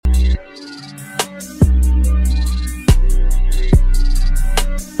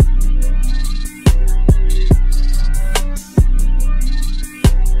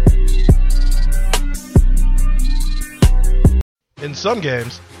some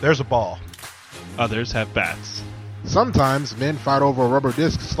games, there's a ball. Others have bats. Sometimes men fight over a rubber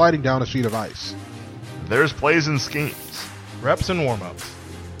disc sliding down a sheet of ice. There's plays and schemes. Reps and warm-ups.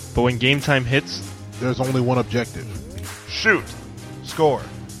 But when game time hits, There's only one objective. Shoot. Score.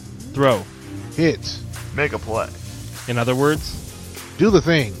 throw. Hit. Make a play. In other words, Do the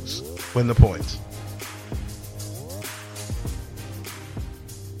things. Win the points.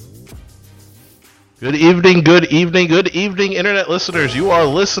 Good evening, Internet listeners. You are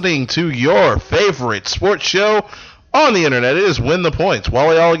listening to your favorite sports show on the Internet. It is Win the Points.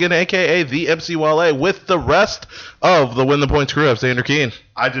 Wally Olligan, a.k.a. the MC Wale, with the rest of the Win the Points crew. I'm Xander Keene.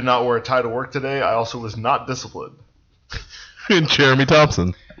 I did not wear a tie to work today. I also was not disciplined. And Jeremy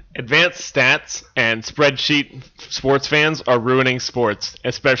Thompson. advanced stats and spreadsheet sports fans are ruining sports,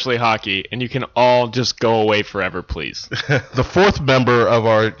 especially hockey, and you can all just go away forever, please. The fourth member of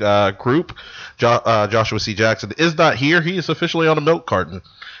our group, Joshua C. Jackson, is not here. He is officially on a milk carton.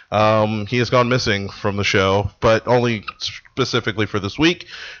 He has gone missing from the show, but only specifically for this week,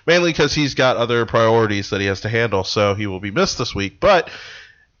 mainly because he's got other priorities that he has to handle, so he will be missed this week. But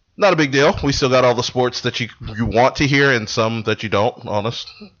not a big deal. We still got all the sports that you want to hear and some that you don't,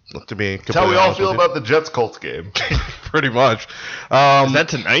 honest. To be That's how we all feel about the Jets-Colts game. Pretty much. Is that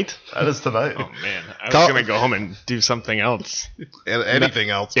tonight? That is tonight. Oh, man. I was going to go home and do something else. Anything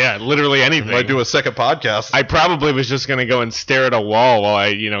else. Yeah, literally anything. Might do a second podcast. I probably was just going to go and stare at a wall while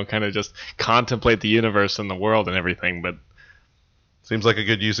I, kind of just contemplate the universe and the world and everything, but seems like a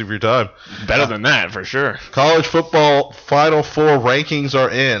good use of your time. Better than that, for sure. College football Final Four rankings are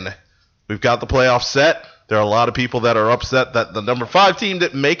in. We've got the playoffs set. There are a lot of people that are upset that the number 5 team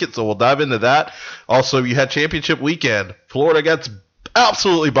didn't make it, so we'll dive into that. Also, you had championship weekend. Florida gets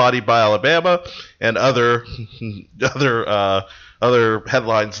absolutely bodied by Alabama and other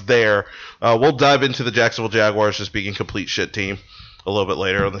headlines there. We'll dive into the Jacksonville Jaguars just being a complete shit team a little bit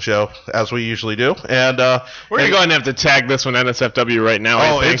later on the show, as we usually do. And we're going to go ahead and have to tag this one NSFW right now.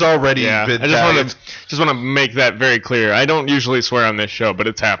 Oh, it's already been tagged. I just want to make that very clear. I don't usually swear on this show, but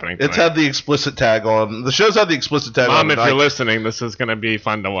it's happening tonight. It's had the explicit tag on. The show's had the explicit tag on. Mom, if you're listening, this is going to be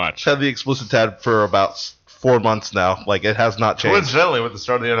fun to watch. It's had the explicit tag for about 4 months now. Like, it has not changed. Coincidentally, with the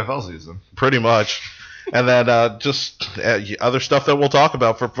start of the NFL season. Pretty much. And then just other stuff that we'll talk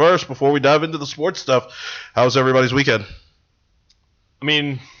about. For first, before we dive into the sports stuff, how was everybody's weekend? I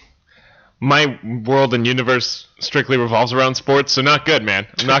mean, my world and universe strictly revolves around sports, so not good, man.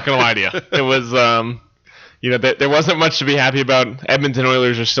 I'm not going to lie to you. It was, there wasn't much to be happy about. Edmonton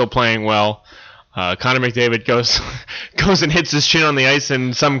Oilers are still playing well. Connor McDavid goes and hits his chin on the ice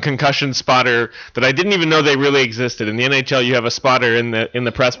in some concussion spotter that I didn't even know they really existed. In the NHL, you have a spotter in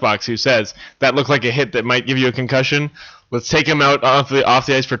the press box who says, that looked like a hit that might give you a concussion. Let's take him out off the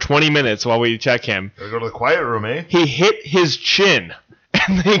ice for 20 minutes while we check him. Gotta go to the quiet room, eh? He hit his chin.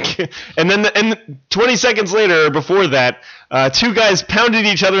 And then 20 seconds later, or before that, 2 guys pounded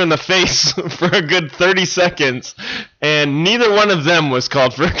each other in the face for a good 30 seconds, and neither one of them was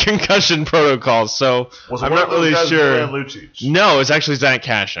called for a concussion protocol. So I'm not really sure. No, it's actually Zach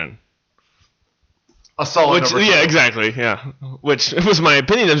Cashin. A solid number 2. Yeah, exactly. Yeah, which was my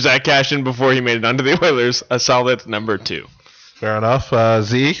opinion of Zach Cashin before he made it onto the Oilers. A solid number 2. Fair enough.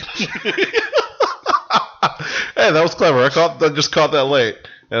 Z. Hey, that was clever. I just caught that late.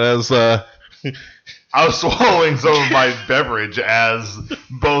 And as I was swallowing some of my beverage as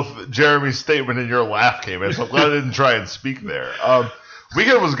both Jeremy's statement and your laugh came in, so I'm glad I didn't try and speak there.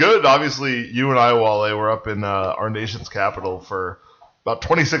 Weekend was good. Obviously, you and I, Wale, were up in our nation's capital for about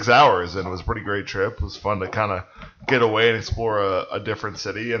 26 hours, and it was a pretty great trip. It was fun to kind of get away and explore a different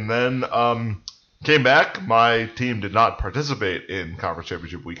city. And then came back. My team did not participate in Conference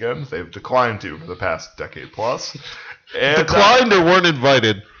Championship weekend. They've declined to for the past decade plus. And, declined or weren't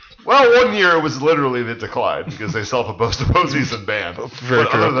invited? Well, 1 year it was literally the decline because they self-imposed a postseason ban. Very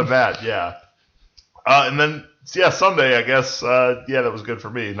but true. Other than that, yeah. And then, Sunday, I guess, that was good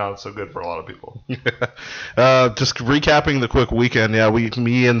for me. Not so good for a lot of people. Just recapping the quick weekend,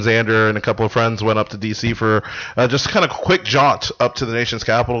 me and Xander and a couple of friends went up to D.C. for just kind of a quick jaunt up to the nation's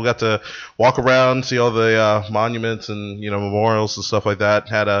capital. Got to walk around, see all the monuments and memorials and stuff like that.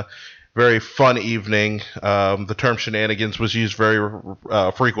 Had a very fun evening. The term shenanigans was used very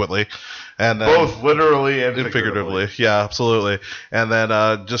frequently. And both literally and figuratively. Yeah, absolutely. And then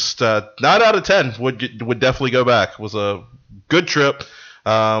just 9 out of 10 would definitely go back. It was a good trip.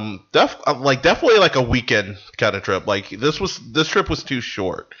 Definitely like a weekend kind of trip. Like this trip was too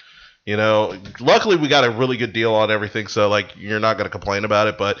short. Luckily we got a really good deal on everything, so like you're not going to complain about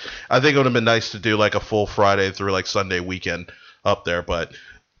it, but I think it would have been nice to do like a full Friday through like Sunday weekend up there, but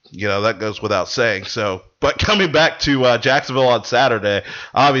that goes without saying. So, but coming back to Jacksonville on Saturday,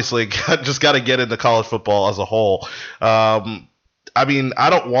 obviously just got to get into college football as a whole. I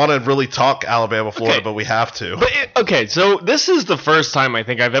don't want to really talk Alabama, Florida, Okay. but we have to. Okay, so this is the first time I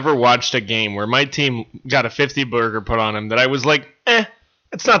think I've ever watched a game where my team got a 50 burger put on him that I was like,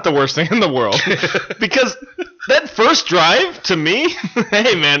 it's not the worst thing in the world. Because that first drive, to me,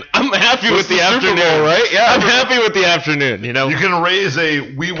 hey, man, I'm happy with the Super afternoon. Bowl, right? Yeah. I'm happy with the afternoon, You can raise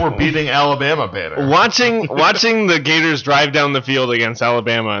a "We were beating Alabama" banner. Watching the Gators drive down the field against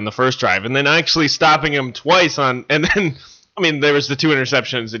Alabama in the first drive, and then actually stopping them twice and then, there was the 2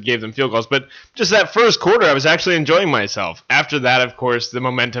 interceptions that gave them field goals, but just that first quarter, I was actually enjoying myself. After that, of course, the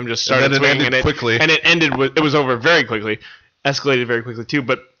momentum just started swinging, quickly. and it was over very quickly, escalated very quickly too.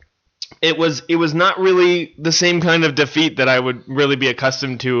 But it was not really the same kind of defeat that I would really be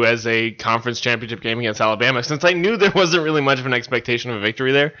accustomed to as a conference championship game against Alabama, since I knew there wasn't really much of an expectation of a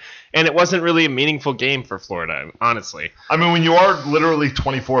victory there, and it wasn't really a meaningful game for Florida, honestly. When you are literally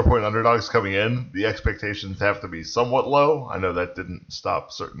 24-point underdogs coming in, the expectations have to be somewhat low. I know that didn't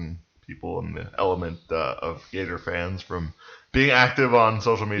stop certain people in the element of Gator fans from being active on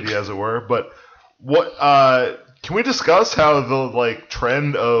social media, as it were. But what can we discuss how the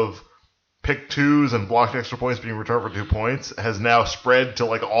trend of pick twos and blocked extra points being returned for 2 points has now spread to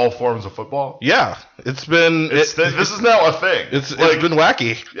all forms of football? Yeah, it's been. This is now a thing. It's been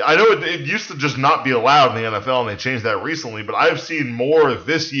wacky. I know it used to just not be allowed in the NFL, and they changed that recently. But I've seen more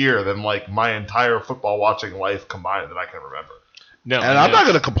this year than my entire football watching life combined that I can remember. No, And I'm not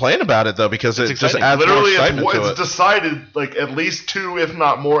going to complain about it though, because it just exciting. adds Literally, more excitement to it's it. decided at least 2, if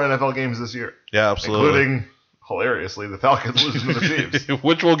not more, NFL games this year, Yeah, absolutely. including hilariously the Falcons losing to the Chiefs.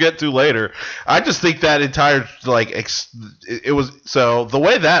 Which we'll get to later. I just think that entire it was so the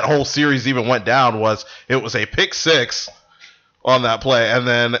way that whole series even went down was it was a pick six on that play, and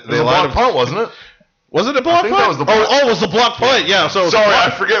then It was a block punt, wasn't it? Was it a block I think punt? that was the block. it was the block punt. Yeah. So it was a Sorry,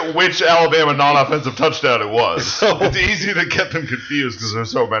 block- I forget which Alabama non-offensive touchdown it was. So- It's easy to get them confused because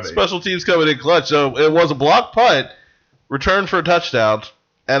there's so many. special teams coming in clutch. So it was a block punt, returned for a touchdown,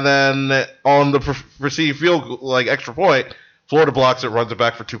 and then on the received field extra point, Florida blocks it, runs it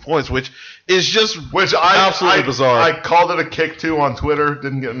back for 2 points, which is just absolutely bizarre. I called it a kick too on Twitter.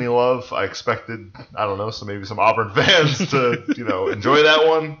 Didn't get any love. I expected, maybe some Auburn fans to enjoy that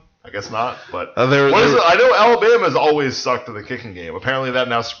one. I guess not. But I know Alabama's always sucked at the kicking game. Apparently that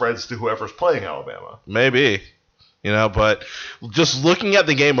now spreads to whoever's playing Alabama. Maybe. But just looking at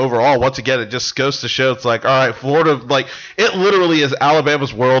the game overall, once again, it just goes to show it's all right, Florida, it literally is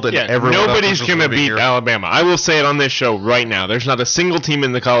Alabama's world, and everyone nobody's else is going to beat here. Alabama. I will say it on this show right now. There's not a single team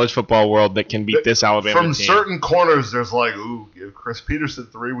in the college football world that can beat this Alabama From team. certain corners, there's give Chris Peterson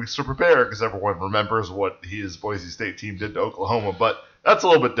 3 weeks to prepare because everyone remembers what his Boise State team did to Oklahoma. But that's a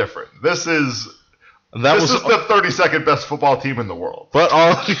little bit different. This is the 32nd best football team in the world. But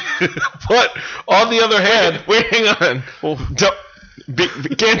on the other hand, Wait, hang on.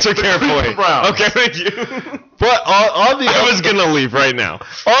 Answer carefully. Browns. Okay, thank you. but on the I was going to leave right now.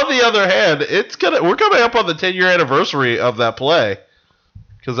 on the other hand, we're coming up on the 10-year anniversary of that play,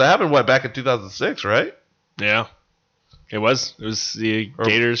 because that happened back in 2006, right? Yeah. It was the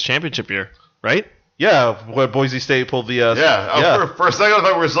Gators championship year, right? Yeah, when Boise State pulled the For a second, I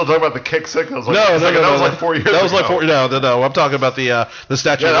thought we were still talking about the kick six. I was like, No, that was like 4 years ago. That was like 4 No. I'm talking about the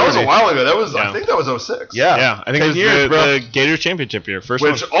statue. Yeah, that was a of while ago. That was, Yeah. I think that was 06. Yeah. Yeah, I think 10 it was years, bro. the Gators championship year. First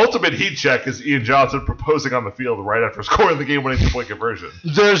Which one. ultimate heat check is Ian Johnson proposing on the field right after scoring the game-winning two-point conversion.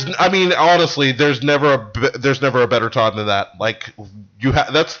 Honestly, there's never a better time than that.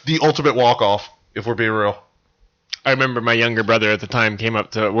 That's the ultimate walk-off, if we're being real. I remember my younger brother at the time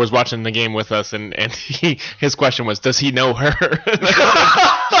was watching the game with us, and his question was, does he know her?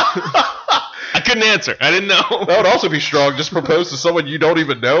 I couldn't answer. I didn't know. That would also be strong. Just propose to someone you don't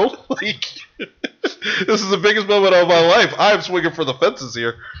even know. This is the biggest moment of my life. I'm swinging for the fences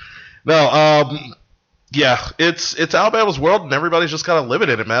here. No, it's Alabama's world, and everybody's just kind of living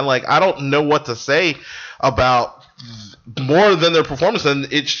in it, man. I don't know what to say about more than their performance, and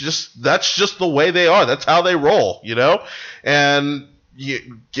that's just the way they are. That's how they roll, And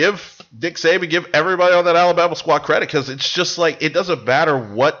you give Nick Saban, give everybody on that Alabama squad credit, because it's just it doesn't matter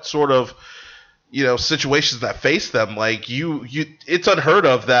what sort of situations that face them. It's unheard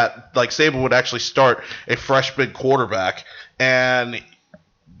of that Saban would actually start a freshman quarterback, and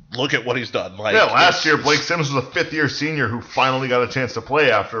look at what he's done. Last year Blake Sims was a fifth-year senior who finally got a chance to play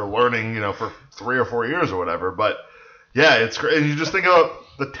after learning, for 3 or 4 years or whatever. But yeah, it's great. And you just think about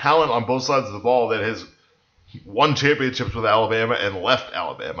the talent on both sides of the ball that has won championships with Alabama and left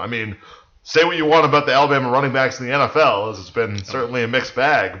Alabama. say what you want about the Alabama running backs in the NFL, as it's been certainly a mixed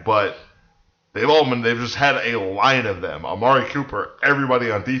bag, but they've just had a line of them. Amari Cooper,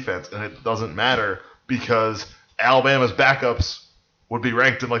 everybody on defense, and it doesn't matter because Alabama's backups would be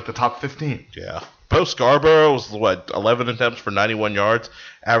ranked in like the top 15. Yeah. Poe Scarborough was 11 attempts for 91 yards,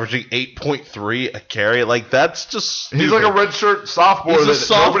 averaging 8.3 a carry. Like that's just stupid. He's like a redshirt sophomore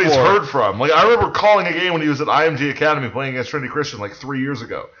nobody's heard from. Like I remember calling a game when he was at IMG Academy playing against Trinity Christian like 3 years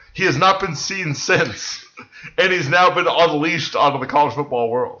ago. He has not been seen since, and he's now been unleashed onto the college football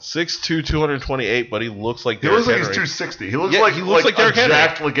world. 6'2", 228, but he looks like he Derrick looks like Henry. he's 260. He looks like Derrick Henry.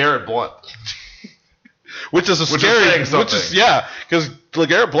 jacked LeGarrette Blunt. Which is because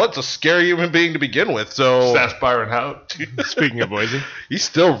LeGarrette Blunt's a scary human being to begin with. So That's Byron Hout. Speaking of Boise. he's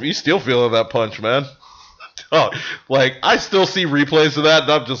still feeling that punch, man. Oh, like I still see replays of that,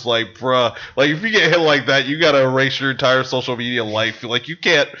 and I'm just like, bruh. Like if you get hit like that, you gotta erase your entire social media life. Like you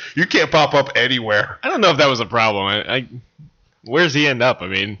can't pop up anywhere. I don't know if that was a problem. Where's he end up? I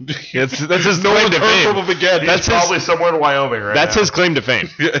mean, that's his No claim one to heard from fame. him again. He's probably somewhere in Wyoming right That's now. his claim to fame.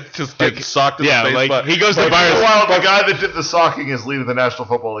 Just getting socked in the face. like but he goes to For a bars. while, the guy that did the socking is leading the National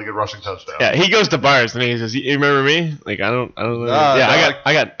Football League in rushing touchdown. Yeah, he goes to bars and he says, "You remember me? Like I don't know." Nah, yeah,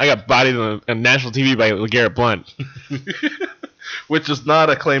 nah. I got bodied on national TV by LeGarrette Blunt. which is not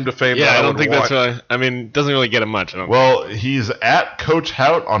a claim to fame. Yeah, that I don't would think want. that's really. I mean, it doesn't really get him much. I don't Well, he's at Coach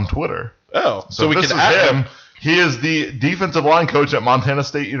Hout on Twitter. Oh, so we this can is add him. He is the defensive line coach at Montana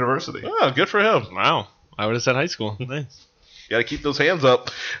State University. Oh, good for him. think. Wow, I would have said high school. Nice. Got to keep those hands up.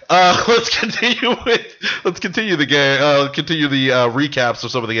 Let's continue the game. Continue the recaps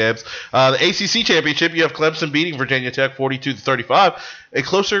of some of the games. The ACC championship. You have Clemson beating Virginia Tech 42-35. A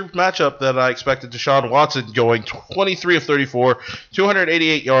closer matchup than I expected. Deshaun Watson going 23 of 34,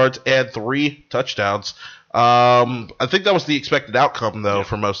 288 yards and 3 touchdowns. I think that was the expected outcome, though,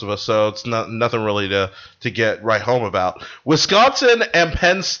 for most of us. So it's nothing really to get right home about. Wisconsin and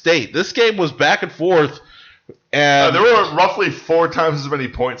Penn State. This game was back and forth. And There were roughly 4 times as many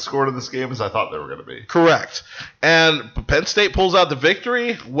points scored in this game as I thought there were going to be. correct. And Penn State pulls out the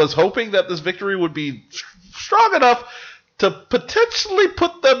victory. Was hoping that this victory would be strong enough to potentially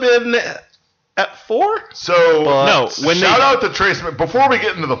put them in at 4. So shout out to Trace. Before we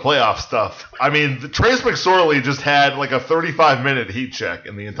get into the playoff stuff, I mean, Trace McSorley just had like a 35-minute heat check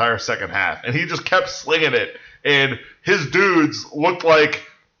in the entire second half, and he just kept slinging it. And his dudes looked like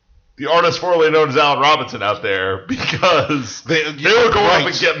the artist formerly known as Allen Robinson out there because they were going up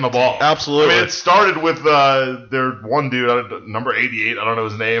and getting the ball. Absolutely. I mean, it started with their one dude, number 88. I don't know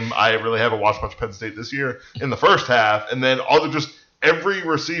his name. I really haven't watched much Penn State this year in the first half, and then every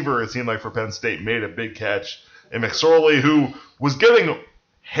receiver, it seemed like, for Penn State made a big catch. And McSorley, who was getting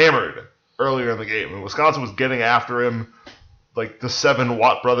hammered earlier in the game, and Wisconsin was getting after him. Like the 7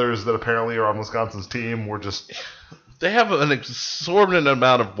 Watt brothers that apparently are on Wisconsin's team were just... They have an exorbitant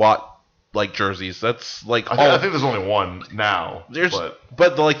amount of Watt jerseys. That's like I think there's only one now.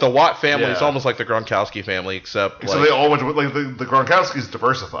 But the Watt family is Yeah. almost like the Gronkowski family, except so they all went to the Gronkowskis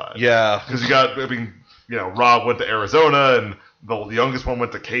diversified. yeah. Because Rob went to Arizona and the youngest one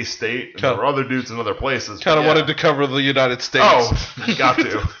went to K-State, and there were other dudes in other places. Kind of wanted to cover the United States. Oh, you got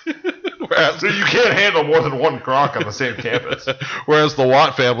to. So you can't handle more than one Gronk on the same campus. Whereas the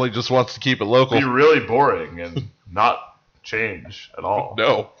Watt family just wants to keep it local. It'd be really boring and not change at all.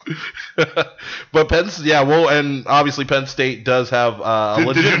 No. But and obviously Penn State does have a Did you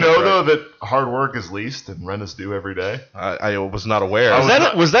legitimate know, threat. though, that hard work is least and rent is due every day? I was not aware.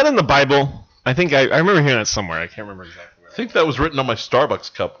 Was that in the Bible? I think I remember hearing it somewhere. I can't remember exactly where. I think that was written on my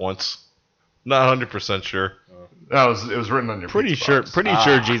Starbucks cup once. Not 100% sure. No, it was written on your Pretty pizza sure. box. Pretty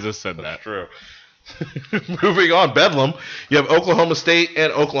sure Jesus said that. True. Moving on, Bedlam. You have Oklahoma State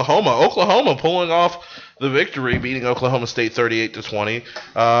and Oklahoma. Oklahoma pulling off the victory, beating Oklahoma State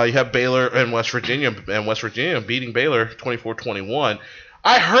 38-20. You have Baylor and West Virginia beating Baylor 24-21.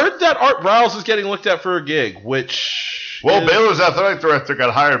 I heard that Art Briles is getting looked at for a gig, which Baylor's athletic director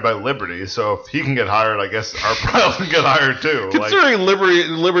got hired by Liberty, so if he can get hired, I guess Art Briles can get hired too. Considering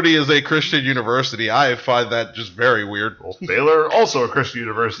Liberty is a Christian university, I find that just very weird. Baylor, also a Christian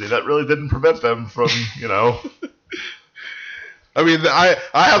university, that really didn't prevent them from, I mean, I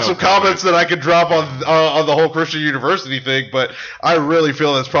have some comments that I could drop on the whole Christian university thing, but I really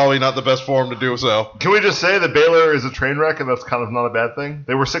feel that's probably not the best forum to do so. Can we just say that Baylor is a train wreck, and that's kind of not a bad thing?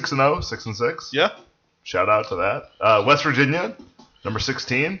 They were 6-0, 6-6. Yeah. Shout out to that. West Virginia, number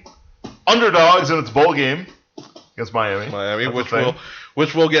 16, underdogs in its bowl game against Miami. That's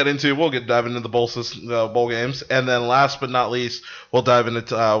which we'll get into. We'll dive into the bowl games, and then last but not least, we'll dive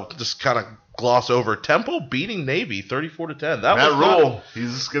into just kind of gloss over Temple beating Navy 34-10. That Matt was not, Rule,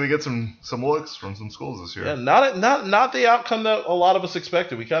 he's going to get some looks from some schools this year. yeah, not the outcome that a lot of us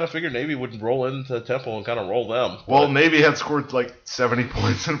expected. We kind of figured Navy would roll into Temple and kind of roll them. Well, Navy had scored like 70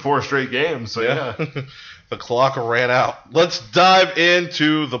 points in 4 straight games, so yeah. The clock ran out. Let's dive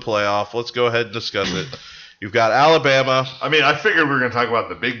into the playoff. Let's go ahead and discuss it. You've got Alabama. I mean, I figured we were going to talk about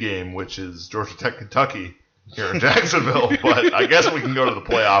the big game, which is Georgia Tech, Kentucky here in Jacksonville, but I guess we can go to the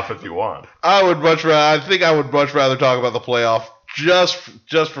playoff if you want. I would much rather talk about the playoff just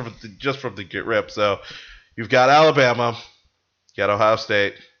from the get rip. So you've got Alabama, you got Ohio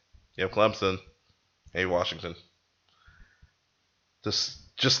State, you have Clemson, and Washington.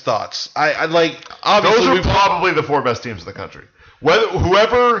 Just thoughts. I like obviously those are probably the 4 best teams in the country.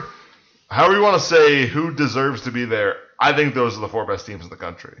 However you want to say who deserves to be there, I think those are the 4 best teams in the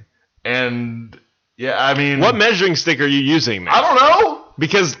country. And yeah, I mean, What measuring stick are you using, man? I don't know.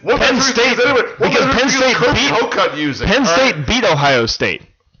 Because What Penn measuring State, stick is anyway? What because Penn measuring stick State is Coach beat Hocutt using? Penn All State right? beat Ohio State.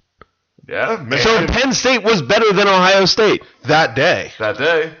 Yeah, So Michigan Penn State was better than Ohio State. that day. that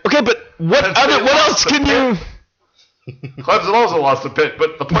day. Okay, but what Penn State what else lost to can you? Clemson also lost to Pitt,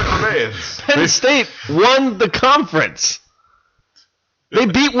 but the point remains. Penn State won the conference. They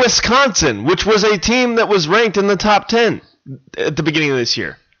beat Wisconsin, which was a team that was ranked in the top 10 at the beginning of this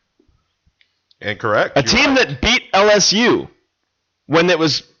year. Incorrect. A team that beat LSU when it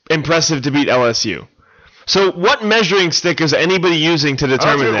was impressive to beat LSU. So what measuring stick is anybody using to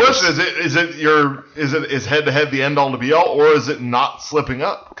determine The this? question is head to head the end all to be all, or is it not slipping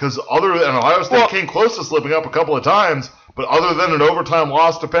up? Because other than Ohio State came close to slipping up a couple of times, but other than an overtime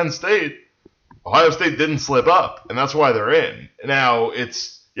loss to Penn State, Ohio State didn't slip up, and that's why they're in. Now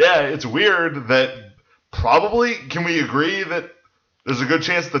it's weird that probably can we agree that there's a good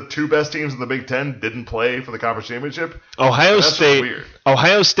chance the 2 best teams in the Big Ten didn't play for the conference championship. Ohio That's State. weird.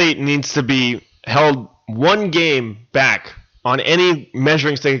 Ohio State needs to be held 1 game back on any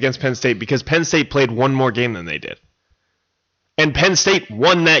measuring stick against Penn State because Penn State played 1 more game than they did, and Penn State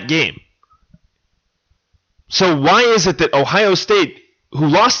won that game. So why is it that Ohio State, who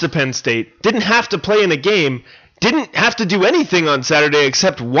lost to Penn State, didn't have to play in a game, didn't have to do anything on Saturday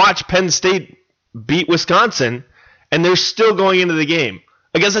except watch Penn State beat Wisconsin, and they're still going into the game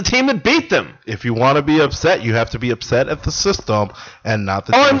against a team that beat them? If you want to be upset, you have to be upset at the system and not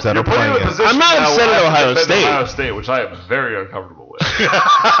the teams that are You're putting playing in a it. position I'm not now upset where at I have to Ohio defend State. Ohio State, which I am very uncomfortable with.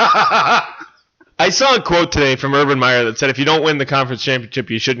 I saw a quote today from Urban Meyer that said, "If you don't win the conference championship,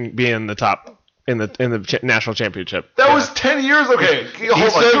 you shouldn't be in the top in the national championship." That was 10 years. Okay, He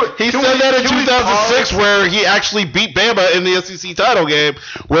said that in 2006 where he actually beat Bama in the SEC title game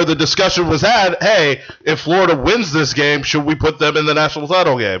where the discussion was had, hey, if Florida wins this game, should we put them in the national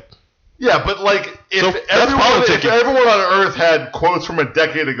title game? Yeah, but like if So that's if politicking. everyone on Earth had quotes from a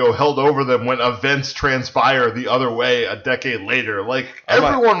decade ago held over them when events transpire the other way a decade later, like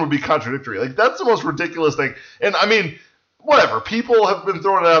everyone would be contradictory. Like that's the most ridiculous thing. And I mean, whatever. People have been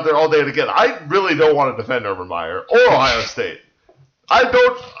throwing it out there all day and again. I really don't want to defend Urban Meyer or Ohio State. I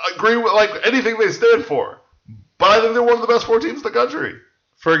don't agree with like anything they stand for, but I think they're one of the best 4 teams in the country.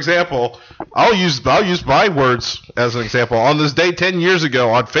 For example, I'll use my words as an example. On this day 10 years ago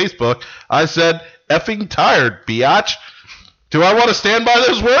on Facebook, I said, effing tired, biatch. Do I want to stand by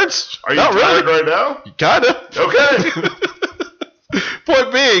those words? Are you Not tired really. right now? Kinda. Okay.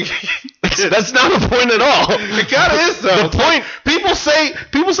 Point being, That's not a point at all. it kind of is though. The point. People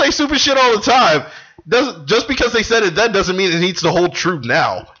say stupid shit all the time. Just because they said it then doesn't mean it needs to hold true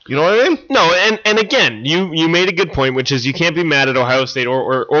now. You know what I mean? No, and again, you made a good point, which is you can't be mad at Ohio State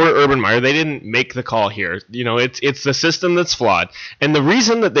or Urban Meyer. They didn't make the call here. You know, it's the system that's flawed. And the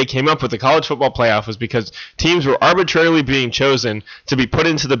reason that they came up with the college football playoff was because teams were arbitrarily being chosen to be put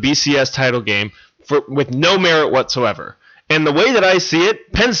into the BCS title game with no merit whatsoever. And the way that I see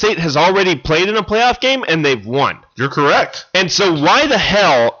it, Penn State has already played in a playoff game and they've won. You're correct. And so why the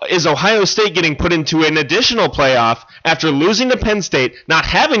hell is Ohio State getting put into an additional playoff after losing to Penn State, not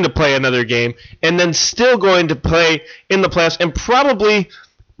having to play another game, and then still going to play in the playoffs and probably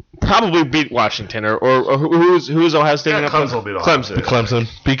beat Washington or who's Ohio State? Yeah, Clemson will beat Ohio State. Clemson,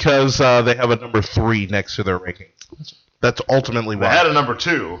 because they have a number 3 next to their ranking. That's ultimately They why. had a number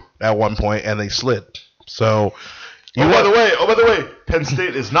 2. At one point, and they slid. So, By the way, Penn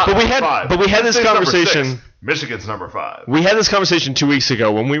State is not But we number had- 5. but we had Penn this State's number conversation- 6. Michigan's number 5. We had this conversation 2 weeks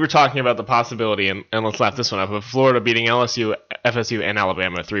ago when we were talking about the possibility, and let's laugh this one up, of Florida beating LSU, FSU, and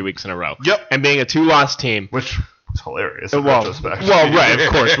Alabama 3 weeks in a row. Yep. And being a 2-loss team. Which was hilarious in Well, retrospect. right, of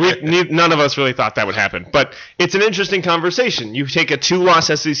course. None of us really thought that would happen. But it's an interesting conversation. You take a 2-loss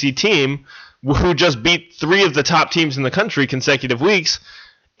SEC team who just beat 3 of the top teams in the country consecutive weeks,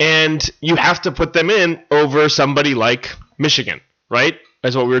 And you have to put them in over somebody like Michigan, right?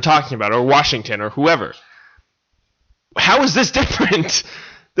 That's what we were talking about, or Washington, or whoever. How is this different?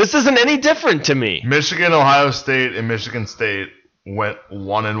 This isn't any different to me. Michigan, Ohio State, and Michigan State went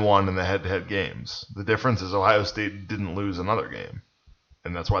 1-1 in the head-to-head games. The difference is Ohio State didn't lose another game,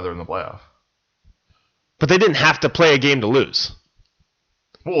 and that's why they're in the playoff. But they didn't have to play a game to lose.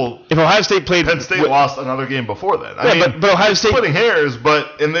 Well, if Ohio State played, Penn State lost another game before then. I mean, but Ohio State splitting hairs.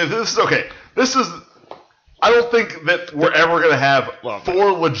 But this is okay. This is. I don't think that we're ever going to have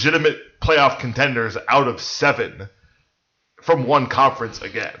 4 legitimate playoff contenders out of 7 from one conference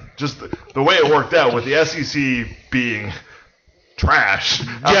again. Just the way it worked out with the SEC being trash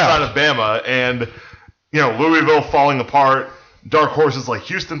outside of Bama, and Louisville falling apart. Dark horses like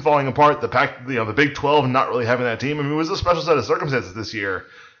Houston falling apart, the Big 12 not really having that team. I mean, it was a special set of circumstances this year.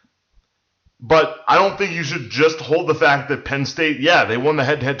 But I don't think you should just hold the fact that Penn State, they won the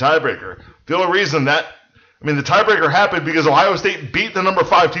head-to-head tiebreaker. The only reason the tiebreaker happened because Ohio State beat the number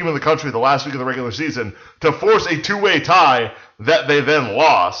 5 team in the country the last week of the regular season to force a 2-way tie that they then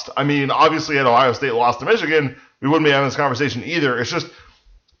lost. I mean, obviously, had Ohio State lost to Michigan, we wouldn't be having this conversation either. It's just,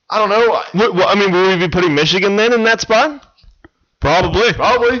 I don't know. Well, I mean, will we be putting Michigan then in that spot? Probably.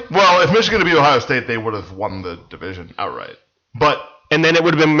 Well, if Michigan had beat Ohio State, they would have won the division outright. And then it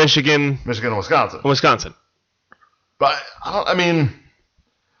would have been Michigan, and Wisconsin. But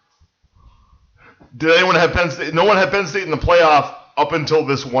did anyone have Penn State? No one had Penn State in the playoff up until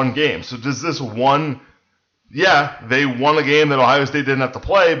this one game. So does this one? Yeah, they won a game that Ohio State didn't have to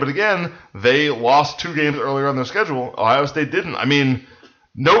play, but again, they lost 2 games earlier on their schedule. Ohio State didn't. I mean.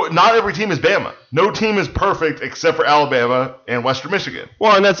 No, not every team is Bama. No team is perfect except for Alabama and Western Michigan.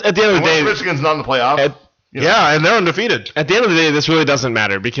 Well, and that's at the end of the day. Michigan's not in the playoff. And they're undefeated. At the end of the day, this really doesn't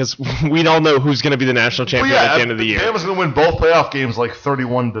matter because we all know who's going to be the national champion at the end of the year. Bama's going to win both playoff games like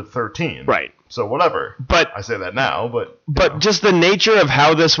 31-13. Right. So whatever. But I say that now, but just the nature of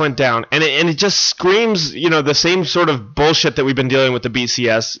how this went down, and it just screams, the same sort of bullshit that we've been dealing with the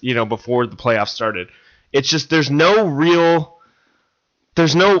BCS, before the playoffs started. It's just there's no real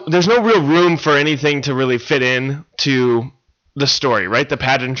room for anything to really fit in to the story, right? The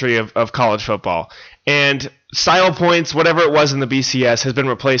pageantry of college football. And style points, whatever it was in the BCS, has been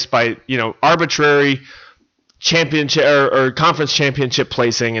replaced by, arbitrary championship or conference championship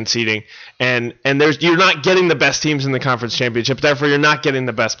placing and seeding. And you're not getting the best teams in the conference championship. Therefore, you're not getting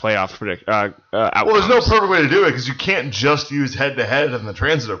the best playoff outcomes. Well, there's no perfect way to do it because you can't just use head-to-head in the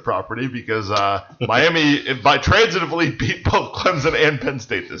transitive property because Miami transitively beat both Clemson and Penn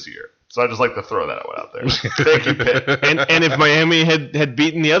State this year. So I just like to throw that one out there. Thank you, Pitt. And if Miami had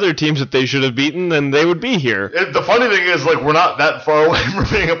beaten the other teams that they should have beaten, then they would be here. The funny thing is, we're not that far away from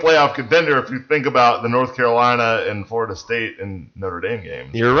being a playoff contender if you think about the North Carolina and Florida State and Notre Dame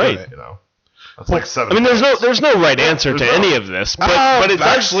games. You're right. That's like 7. I mean, there's no right answer to any of this, but it's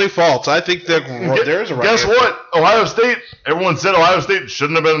actually false. I think that there's a right answer. Guess what? Ohio State. Everyone said Ohio State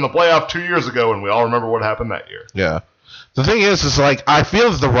shouldn't have been in the playoff 2 years ago, and we all remember what happened that year. Yeah. The thing is I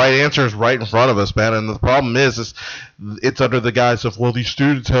feel that the right answer is right in front of us, man. And the problem is it's under the guise of, these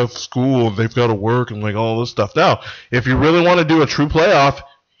students have school and they've got to work and all this stuff. No, if you really want to do a true playoff,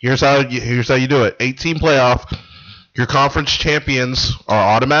 here's how you do it. 8-team playoff. Your conference champions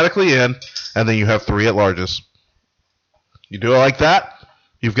are automatically in, and then you have 3 at-larges. You do it like that,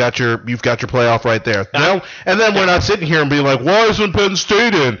 you've got your playoff right there. And then we're not sitting here and being like, why isn't Penn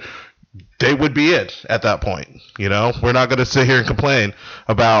State in? They would be it at that point. We're not going to sit here and complain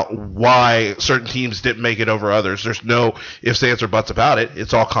about why certain teams didn't make it over others. There's no ifs, ands, or buts about it.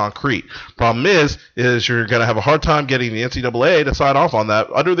 It's all concrete. Problem is you're going to have a hard time getting the NCAA to sign off on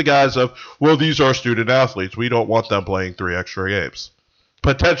that under the guise of, these are student athletes. We don't want them playing 3 extra games.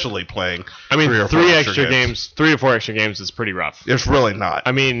 Potentially playing 3 or 4 extra games. 3 or 4 extra games is pretty rough. It's really not.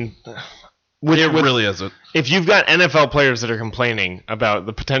 I mean... It really isn't. If you've got NFL players that are complaining about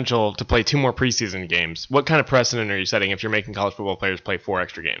the potential to play 2 more preseason games, what kind of precedent are you setting if you're making college football players play 4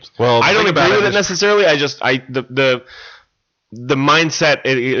 extra games? Well, I don't agree with it necessarily. The mindset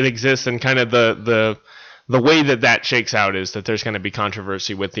it exists and kind of the way that shakes out is that there's going to be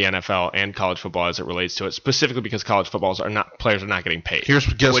controversy with the NFL and college football as it relates to it, specifically because college players are not getting paid.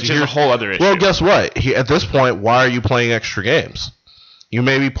 Which is a whole other issue. Well, guess what? At this point, why are you playing extra games? You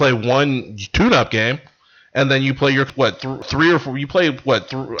maybe play 1 tune-up game, and then you play your 3 or 4. You play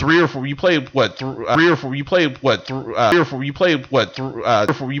 3 or 4. You play 3 or 4. You play 3 or 4. You play 3 or 4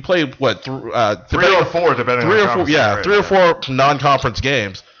 depending. 3 or 4, yeah, 3 or 4 non-conference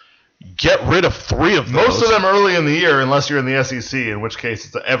games. get rid of 3 of those. Most of them early in the year, unless you're in the SEC, in which case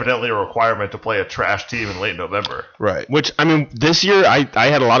it's evidently a requirement to play a trash team in late November. Right. Which, I mean, this year I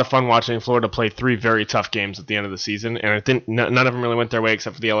had a lot of fun watching Florida play 3 very tough games at the end of the season, and I think none of them really went their way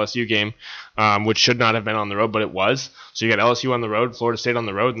except for the LSU game, which should not have been on the road, but it was. So you got LSU on the road, Florida State on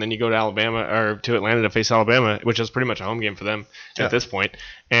the road, and then you go to Alabama or to Atlanta to face Alabama, which is pretty much a home game for them at this point.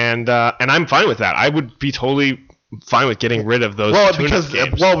 And I'm fine with that. I would be totally fine with getting rid of those because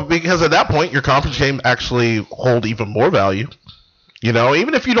at that point your conference game actually hold even more value. You know,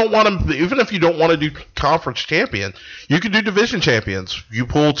 even if you don't want to do conference champion, you can do division champions. You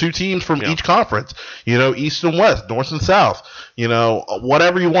pull 2 teams from each conference. You know, East and West, North and South. You know,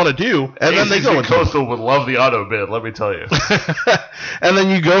 whatever you want to do, and then they go into Coastal would love the auto bid. Let me tell you. And then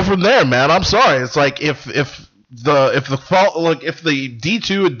you go from there, man. I'm sorry. It's like if the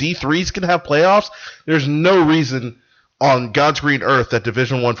D2 and D3s can have playoffs, there's no reason on God's green earth that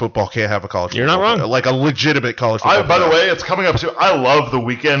Division I football can't have a college. You're not wrong. Like a legitimate college football. By the way, it's coming up too. I love the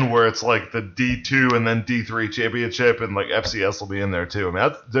weekend where it's like the D2 and then D3 championship, and like FCS will be in there too. I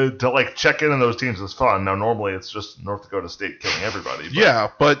mean, that's, to like check in on those teams is fun. Now, normally it's just North Dakota State killing everybody.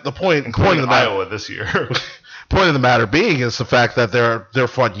 But the point of the Iowa this year. Point of the matter being is the fact that they're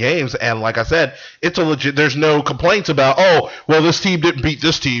fun games, and like I said, it's a legit. There's no complaints about this team didn't beat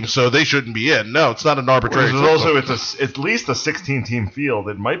this team, so they shouldn't be in. No, it's not an arbitrary. It's at least a 16-team field.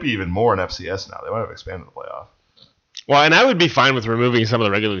 It might be even more in FCS now. They might have expanded the playoff. Well, and I would be fine with removing some of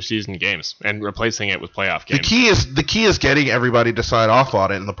the regular season games and replacing it with playoff games. The key is getting everybody to sign off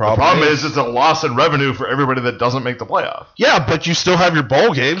on it, and the problem is it's a loss in revenue for everybody that doesn't make the playoff. Yeah, but you still have your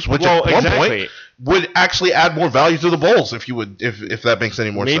bowl games, which at one point would actually add more value to the bowls if that makes any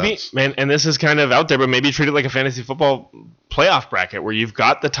more sense. Man, and this is kind of out there, but maybe treat it like a fantasy football playoff bracket where you've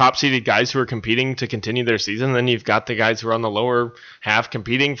got the top seeded guys who are competing to continue their season, and then you've got the guys who are on the lower half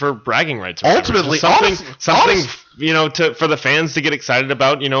competing for bragging rights. Ultimately, something for the fans to get excited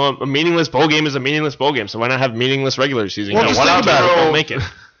about. You know, a meaningless bowl game is a meaningless bowl game, so why not have meaningless regular season? Well, why not don't make it?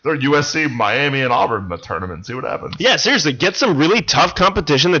 They're USC, Miami, and Auburn in the tournament. See what happens. Yeah, seriously, get some really tough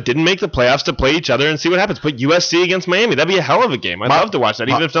competition that didn't make the playoffs to play each other and see what happens. Put USC against Miami. That'd be a hell of a game. I'd love to watch that,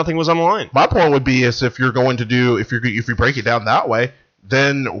 even if nothing was on the line. My point would be is if you break it down that way,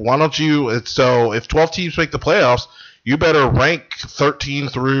 then why don't you? So if 12 teams make the playoffs, you better rank 13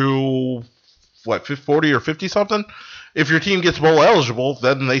 through 40 or 50 something. If your team gets bowl eligible,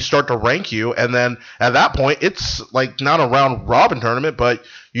 then they start to rank you, and then at that point, it's like not a round robin tournament, but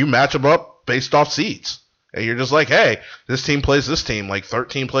you match them up based off seeds, and you're just like, hey, this team plays this team, like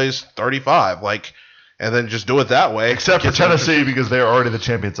 13 plays 35, like, and then just do it that way. Except for Tennessee, because they are already the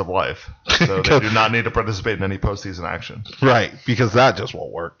champions of life, so they do not need to participate in any postseason action. Right, because that just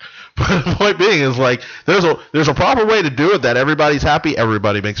won't work. But the point being is like, there's a proper way to do it that everybody's happy,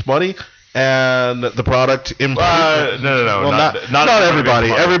 everybody makes money. And the product improves. No. Well, not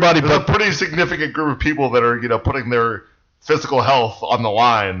everybody. Everybody, there's a pretty significant group of people that are, putting their physical health on the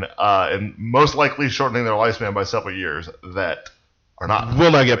line, and most likely shortening their lifespan by several years. That are not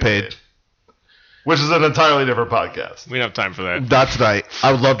will not get paid. Which is an entirely different podcast. We don't have time for that. Not tonight.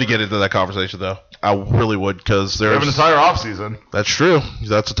 I would love to get into that conversation, though. I really would, because there's... We have an entire off season. That's true.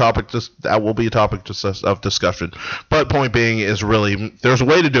 That's a topic. That will be a topic of discussion. But point being is really, there's a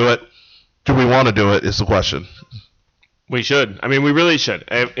way to do it. Do we want to do it is the question. We should. I mean, we really should.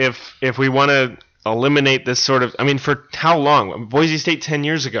 If we want to eliminate this sort of... I mean, for how long? Boise State 10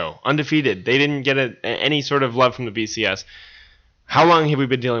 years ago, undefeated. They didn't get any sort of love from the BCS. How long have we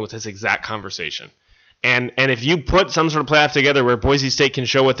been dealing with this exact conversation? And if you put some sort of playoff together where Boise State can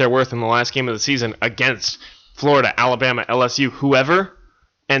show what they're worth in the last game of the season against Florida, Alabama, LSU, whoever,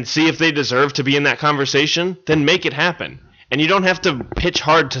 and see if they deserve to be in that conversation, then make it happen. And you don't have to pitch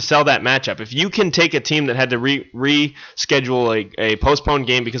hard to sell that matchup. If you can take a team that had to reschedule a postponed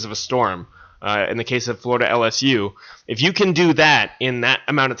game because of a storm, in the case of Florida LSU, if you can do that in that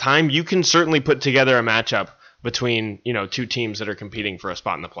amount of time, you can certainly put together a matchup between 2 teams that are competing for a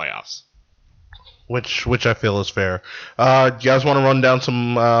spot in the playoffs. Which I feel is fair. You guys want to run down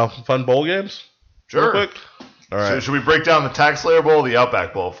some fun bowl games? Sure. Real quick? All right. So should we break down the Tax Layer Bowl or the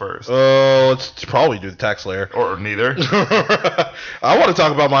Outback Bowl first? Let's probably do the Tax Layer. Or neither. I want to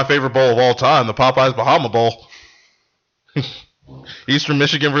talk about my favorite bowl of all time, the Popeyes Bahama Bowl. Eastern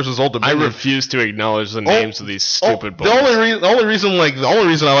Michigan versus Old Dominion. I refuse to acknowledge the names of these stupid bowls. The only reason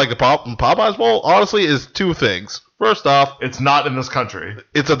I like the Popeyes Bowl, honestly, is 2 things. First off, it's not in this country.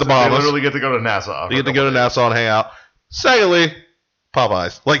 It's at the Bahamas. They literally get to go to Nassau. They get to go to Nassau and hang out. Secondly,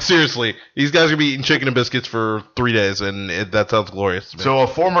 Popeyes. Like, seriously, these guys are going to be eating chicken and biscuits for 3 days, and that sounds glorious to me. So a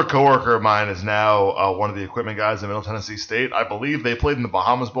former coworker of mine is now one of the equipment guys in Middle Tennessee State. I believe they played in the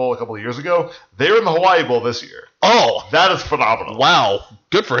Bahamas Bowl a couple of years ago. They're in the Hawaii Bowl this year. Oh, That is phenomenal. wow.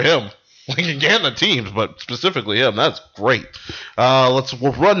 Good for him. Like, again, the teams, but specifically him. That's great.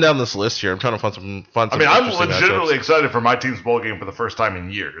 We'll run down this list here. I'm trying to find some I mean, I'm interesting legitimately matchups. excited for my team's bowl game for the first time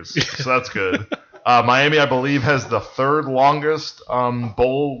in years. So that's good. Miami, I believe, has the third longest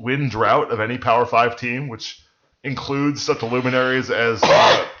bowl win drought of any Power 5 team, which includes such luminaries as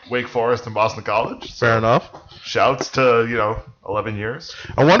Wake Forest and Boston College. Fair enough. Shouts to, 11 years.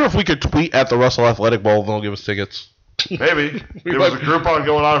 I wonder if we could tweet at the Russell Athletic Bowl and they'll give us tickets. Maybe. There was a Groupon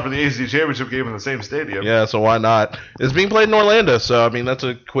going on for the ACC Championship game in the same stadium. Yeah, so why not? It's being played in Orlando, so, I mean, that's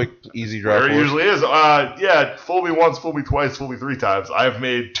a quick, easy drive. There it for us. usually is. Fool me once, fool me twice, fool me 3 times. I've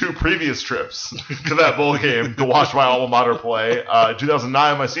made 2 previous trips to that bowl game to watch my alma mater play.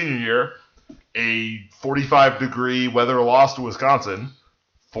 2009, my senior year, a 45-degree weather loss to Wisconsin.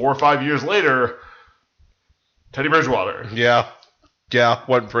 4 or 5 years later, Teddy Bridgewater. Yeah,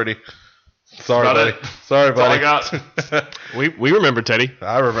 wasn't pretty. Sorry, Got buddy. it. Sorry, That's all buddy. I got. We remember Teddy.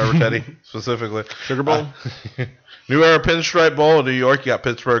 I remember Teddy specifically. Sugar Bowl. New Era Pinstripe Bowl in New York. You got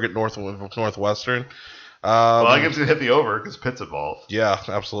Pittsburgh at Northwestern. Well, I guess to hit the over because Pitt's involved. Yeah,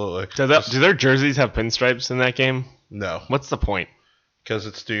 absolutely. Do their jerseys have pinstripes in that game? No, What's the point? because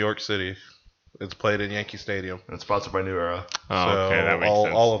it's New York City. It's played in Yankee Stadium. And it's sponsored by New Era. Oh, So okay, that makes all,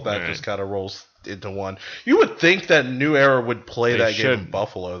 sense. all of that All just right. kind of rolls into one. You would think that New Era would play They that game in should.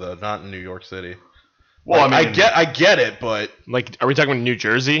 Buffalo, though, not in New York City. Well, Like, I mean, I get it, but Like, are we talking about New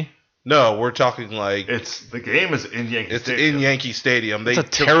Jersey? no, we're talking like the game is in Yankee it's Stadium. in Yankee Stadium. It's a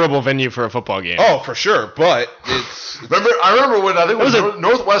terrible venue for a football game. Oh, for sure, but I remember when I think it was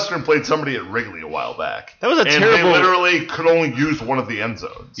Northwestern played somebody at Wrigley a while back. That was a and terrible- they literally could only use one of the end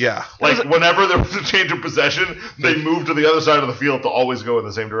zones. yeah. Like whenever there was a change of possession, they moved to the other side of the field to always go in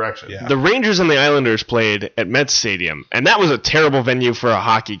the same direction. Yeah. The Rangers and the Islanders played at Mets Stadium, and that was a terrible venue for a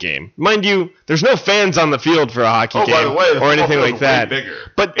hockey game. Mind you, there's no fans on the field for a hockey Oh, game by the way, the or football anything field's like that. way bigger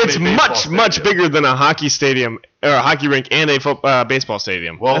But than it's a baseball much stadium. bigger than a hockey stadium or a hockey rink and a baseball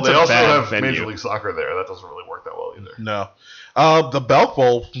stadium. Well, That's they a also bad have venue. Major League Soccer there. That doesn't really work that well either. No. The Belk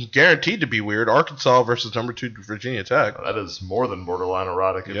Bowl, guaranteed to be weird. Arkansas versus number 2 Virginia Tech. That is more than borderline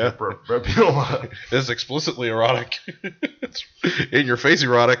erotic. If Yeah. Brett Bielema. It's explicitly erotic. It's in your face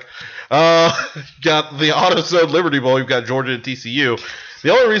erotic. Got the AutoZone Liberty Bowl. You've got Georgia and TCU.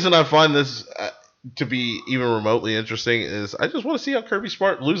 The only reason I find this to be even remotely interesting is I just want to see how Kirby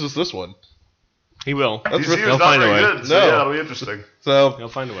Smart loses this one. He will. That's TCU is He'll not find a very way. good, so No. yeah, it'll be interesting. So He'll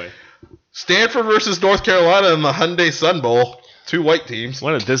find a way. Stanford versus North Carolina in the Hyundai Sun Bowl. 2 white teams.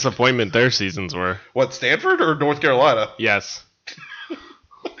 What a disappointment their seasons were. What, Stanford or North Carolina? Yes.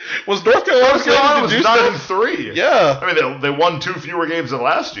 Was North Carolina North Carolina slated was to do stuff? 9-3. Yeah. I mean, they won 2 fewer games than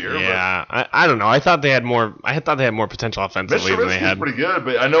last year. Yeah. I don't know. I thought they had more potential But Mitch offensively than they Trubisky's had. pretty good,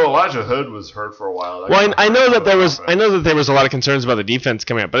 but I know Elijah Hood was hurt for a while. Well, I know that there was a lot of concerns about the defense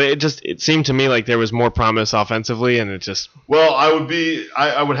coming up, but it seemed to me like there was more promise offensively, and it just Well,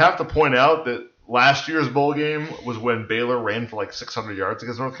 I would have to point out that last year's bowl game was when Baylor ran for like 600 yards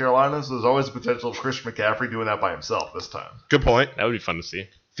against North Carolina, so there's always the potential of Christian McCaffrey doing that by himself this time. Good point. that would be fun to see.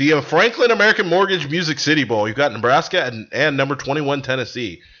 The Franklin American Mortgage Music City Bowl. You've got Nebraska and number 21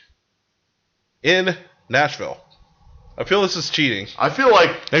 Tennessee in Nashville. I feel this is cheating. I feel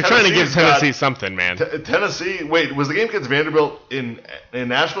like They're trying to give Tennessee's got- Tennessee something, man. Tennessee. Wait, was the game against Vanderbilt in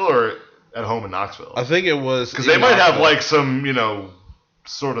Nashville or at home in Knoxville? I think it was Because in they might have Knoxville. like some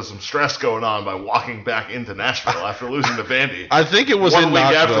sort of some stress going on by walking back into Nashville after losing to Vandy. I think it was 1 in week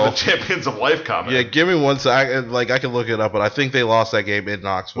after Knoxville. the Champions of Life comment. Yeah, give me one second. Like I can look it up, but I think they lost that game in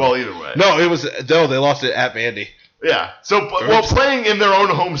Knoxville. Well, either way. no, they lost it at Vandy. Yeah. So, well, playing in their own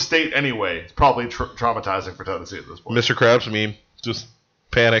home state anyway, it's probably traumatizing for Tennessee at this point. Mr. Krabs meme, just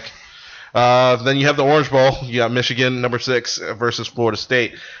panic. Then you have the Orange Bowl. You got Michigan number 6 versus Florida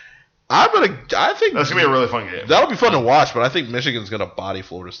State. I think That's gonna be a really fun game. that'll be fun to watch, but I think Michigan's gonna body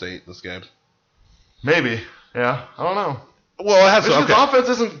Florida State this game. Maybe. Yeah. I don't know. Well, it has Michigan's okay. offense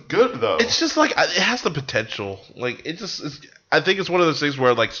isn't good though. It's just like it has the potential. Like I think it's one of those things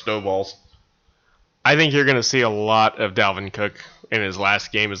where it, like snowballs. I think you're going to see a lot of Dalvin Cook in his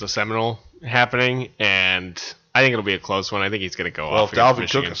last game as a Seminole happening, and I think it'll be a close one. I think he's going to go Well, off if against Dalvin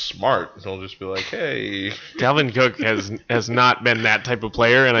Michigan. Cook is smart, he'll just be like, "Hey, Dalvin Cook has not been that type of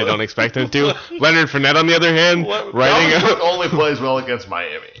player, and I don't expect him to. Leonard Fournette, on the other hand, Dalvin Cook only plays well against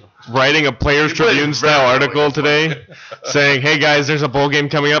Miami. writing a Players He plays Tribune very style well article against today saying, "Hey guys, there's a bowl game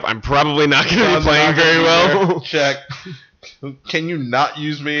coming up. I'm probably not going to be I'm playing not gonna very be there." well." Check. Can you not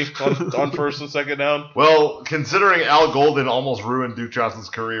use me on first and second down? Well, considering Al Golden almost ruined Duke Johnson's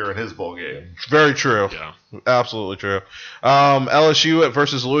career in his bowl game. Very true. Yeah. Absolutely true. LSU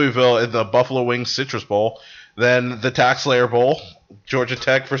versus Louisville in the Buffalo Wings Citrus Bowl. Then the Tax Slayer Bowl, Georgia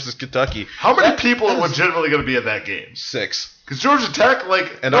Tech versus Kentucky. How many people are legitimately going to be at that game? 6. Because Georgia Tech,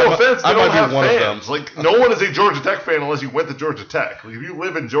 And no I offense, they might don't be have one of fans. them. Like, no one is a Georgia Tech fan unless you went to Georgia Tech. Like, if you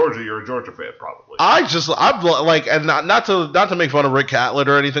live in Georgia, you're a Georgia fan, probably. I'm like, and not to make fun of Rick Catlett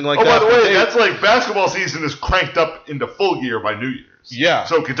or anything like Oh, that. by the but way, that's like basketball season is cranked up into full gear by New Year's. Yeah.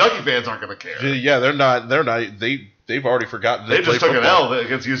 So Kentucky fans aren't going to care. Yeah, they're not. They've already forgotten. They just took football. an L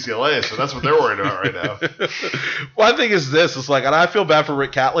against UCLA, so that's what they're worried about right now. Well, I think is this. It's like, and I feel bad for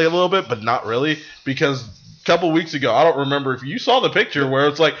Rick Catlett a little bit, but not really, because a couple weeks ago, I don't remember if you saw the picture where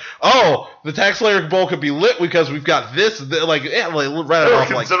it's like, oh, the Tax Slayer Bowl could be lit because we've got this, right They it were off,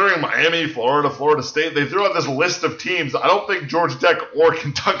 considering Miami, Florida State. They threw out this list of teams. I don't think Georgia Tech or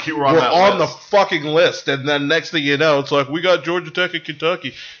Kentucky were on we're that on list. the fucking list, and then next thing you know, it's like we got Georgia Tech and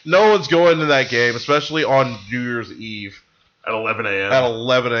Kentucky. No one's going to that game, especially on New Year's Eve At 11 a.m. at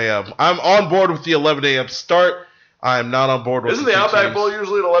 11 a.m. I'm on board with the 11 a.m. start. I'm not on board with. Isn't the the two Outback teams. Bowl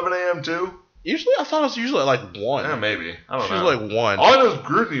usually at 11 a.m. too? Usually, I thought it was usually at like 1. Yeah, maybe. I don't It's know. usually like 1. All I know is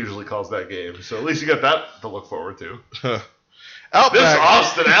Gruden usually calls that game, so at least you got that to look forward to. Outback. This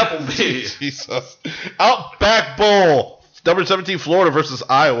Austin Appleby. Jesus. Outback Bowl. Number 17, Florida versus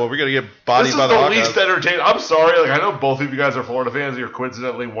Iowa. We're going to get bodied This is by the the Hawkeyes. least entertaining. I'm sorry. Like, I know both of you guys are Florida fans. You're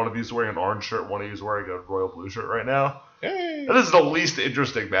coincidentally, one of you is wearing an orange shirt, one of you is wearing a royal blue shirt right now. Hey. That is the least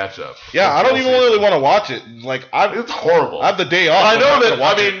interesting matchup. Yeah, I don't even really want to watch it. Like, It's horrible. I have the day off. I I'm know not gonna that.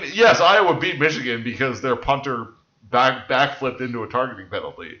 watch I it. mean, yes, Iowa beat Michigan because their punter backflipped into a targeting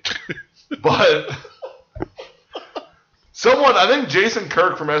penalty. But someone, I think Jason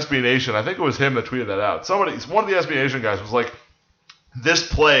Kirk from SB Nation, I think it was him that tweeted that out. One of the SB Nation guys was like, this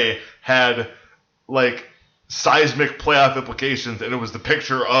play had like seismic playoff implications, and it was the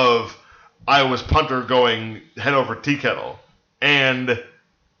picture of Iowa's punter going head over tea kettle. And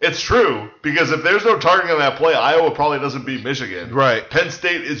it's true, because if there's no targeting on that play, Iowa probably doesn't beat Michigan. Right. Penn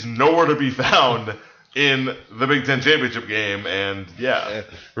State is nowhere to be found in the Big Ten championship game, and yeah.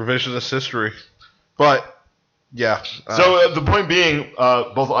 Revisionist history. But, yeah. So the point being,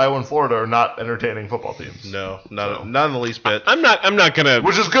 both Iowa and Florida are not entertaining football teams. No, not in the least bit. I'm not gonna.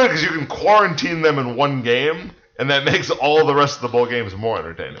 Which is good, because you can quarantine them in one game, and that makes all the rest of the bowl games more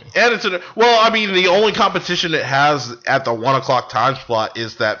entertaining. And the only competition it has at the 1 o'clock time slot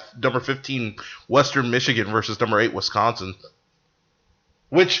is that number 15 Western Michigan versus number 8 Wisconsin.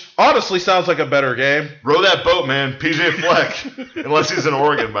 Which honestly sounds like a better game. Row that boat, man. PJ Fleck. Unless he's in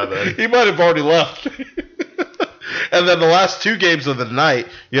Oregon by then. He might have already left. And then the last 2 games of the night,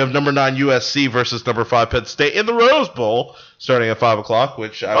 you have number 9 USC versus number 5 Penn State in the Rose Bowl, starting at 5 o'clock.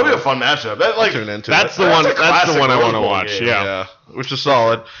 Which That'll be a fun matchup. tune into. That's it. the one. a That's the classic one I Rose want to Bowl watch. game. Yeah. Which is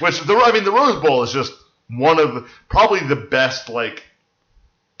solid. The Rose Bowl is just one of probably the best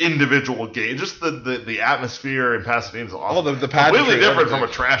individual games. Just the atmosphere in Pasadena is awesome. Oh, the pageantry, completely different everything. from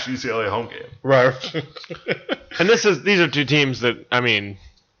a trash UCLA home game. Right. And these are 2 teams that are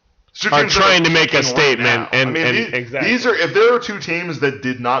Teams trying to make a right statement. now. And Exactly. These are, if there are 2 teams that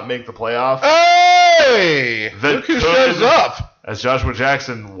did not make the playoff, Hey! that Look who could- shows up. as Joshua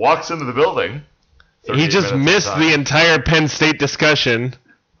Jackson walks into the building. he 38 just minutes missed of the time. entire Penn State discussion.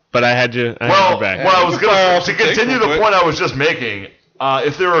 But I had you Well, back. what I was Fire going off to the take continue real the quick. point I was just making.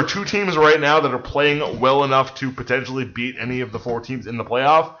 If there are 2 teams right now that are playing well enough to potentially beat any of the 4 teams in the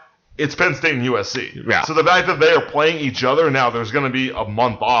playoff, it's Penn State and USC. Yeah. So the fact that they are playing each other now, there's going to be a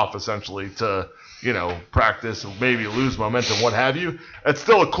month off essentially to practice, maybe lose momentum, what have you. It's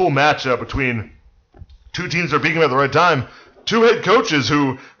still a cool matchup between 2 teams that are peaking at the right time. 2 head coaches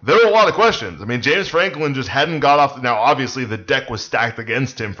who, there are a lot of questions. I mean, James Franklin just hadn't got off. Now, obviously, the deck was stacked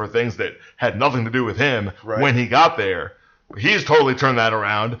against him for things that had nothing to do with him when he got there. He's totally turned that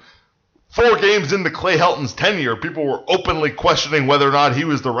around. 4 games into Clay Helton's tenure, people were openly questioning whether or not he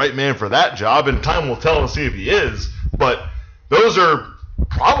was the right man for that job, and time will tell to see if he is. But those are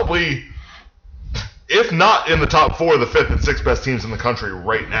probably, if not in the top 4 of the 5th and 6th best teams in the country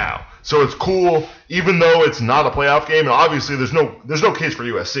right now. So it's cool, even though it's not a playoff game, and obviously there's no case for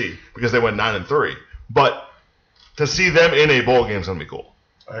USC because they went 9-3. But to see them in a bowl game is gonna be cool.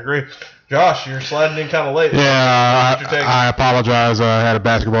 I agree. Josh, you're sliding in kind of late. Yeah, What's your take? I apologize. I had a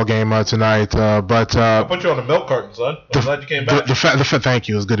basketball game tonight, but I'll put you on a milk carton, son. I'm glad you came back. thank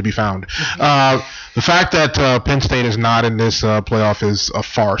you. It's good to be found. The fact that Penn State is not in this playoff is a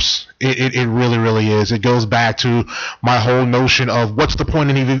farce. It really, really is. It goes back to my whole notion of what's the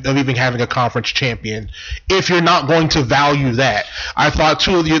point of even having a conference champion if you're not going to value that. I thought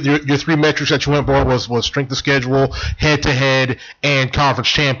two of your three metrics that you went for was strength of schedule, head-to-head, and conference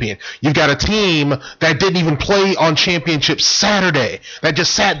champion. You've got a team that didn't even play on championship Saturday, that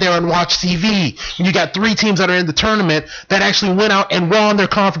just sat there and watched TV. And you got three teams that are in the tournament that actually went out and won their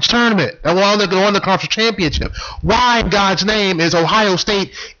conference tournament, and won the conference championship. Why in God's name is Ohio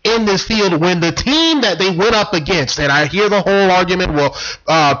State in this field when the team that they went up against, and I hear the whole argument,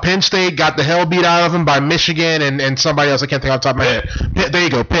 Penn State got the hell beat out of them by Michigan and somebody else, I can't think off the top of my head. Pitt, there you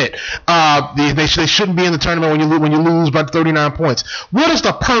go, Pitt. They shouldn't be in the tournament when you lose by 39 points. What is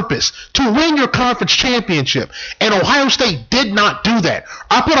the purpose? To win your conference championship. And Ohio State did not do that.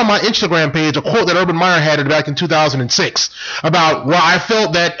 I put on my Instagram page a quote that Urban Meyer had back in 2006 about, well, I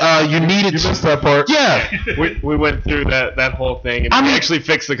felt that you needed You missed that part. Yeah. We went through that whole thing, and we actually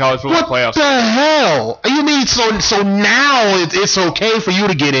fixed the college football playoffs. What the hell? You mean so now it's okay for you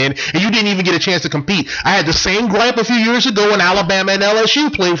to get in, and you didn't even get a chance to compete? I had the same gripe a few years ago when Alabama and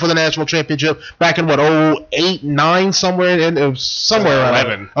LSU played for the national championship back in 08, 9, somewhere around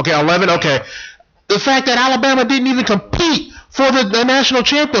 11. Okay, 11. Okay, the fact that Alabama didn't even compete for the national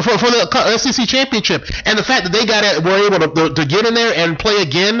champion, for the SEC championship, and the fact that they were able to get in there and play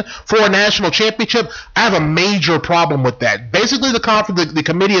again for a national championship, I have a major problem with that. Basically, the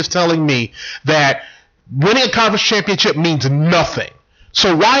committee is telling me that winning a conference championship means nothing.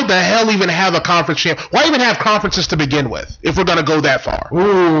 So why the hell even have a conference champ? Why even have conferences to begin with if we're going to go that far? I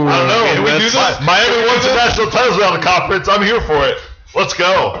don't know. Can we do this? Miami won some national titles without a conference. I'm here for it. Let's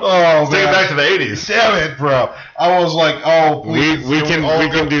go. Oh, Let's take it back to the 80s. Damn it, bro. I was like, oh, please. We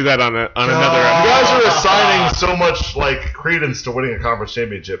can do that on another You episode. guys are assigning so much credence to winning a conference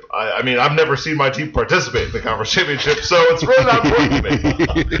championship. I mean, I've never seen my team participate in the conference championship, so it's really not important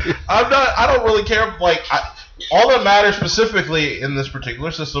to me. I don't really care. All that matters specifically in this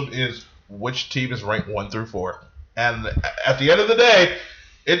particular system is which team is ranked 1 through 4. And at the end of the day,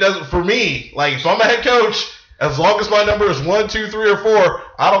 it doesn't, for me, if I'm a head coach, as long as my number is 1, 2, 3, or 4,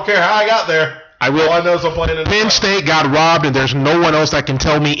 I don't care how I got there. All I know is I'm playing in the Penn State got robbed, and there's no one else that can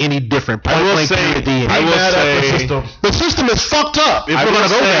tell me any different. I will say the system is fucked up. If we're going to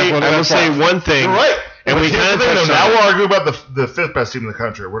go that I will say one thing. You're right. And we kind of now we're arguing about the 5th best team in the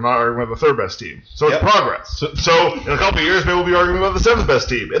country. We're not arguing about the 3rd best team. So it's progress. So in a couple of years, maybe we'll be arguing about the 7th best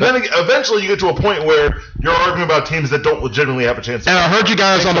team. And then eventually you get to a point where you're arguing about teams that don't legitimately have a chance. And I heard you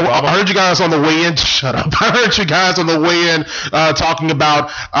guys on the way in. Shut up! I heard you guys on the way in talking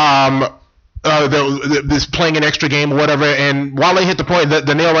about this playing an extra game or whatever, and Wale hit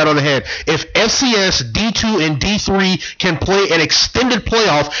the nail right on the head. If FCS D2 and D3 can play an extended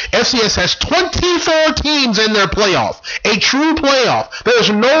playoff, FCS has 24 teams in their playoff, a true playoff. There's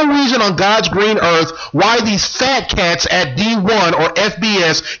no reason on God's green earth why these fat cats at D1 or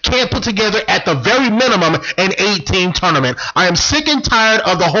FBS can't put together at the very minimum an 8-team tournament. I am sick and tired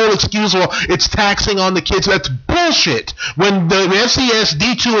of the whole excuse, well, it's taxing on the kids. That's bullshit. When the FCS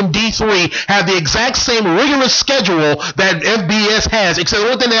D2 and D3 have the exact same rigorous schedule that FBS has, except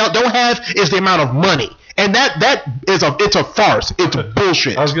what they don't have is the amount of money. And that is it's a farce. It's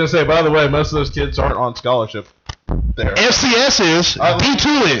bullshit. I was going to say, by the way, most of those kids aren't on scholarship there. FCS is,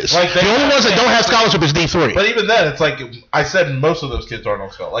 D2 is. Like the only ones that don't have scholarship is D3. But even then, it's like I said, most of those kids aren't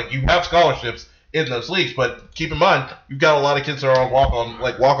on scholarship. You have scholarships in those leagues, but keep in mind, you've got a lot of kids that are on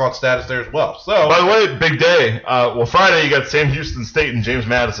walk-on status there as well. So, by the way, big day. Friday you got Sam Houston State and James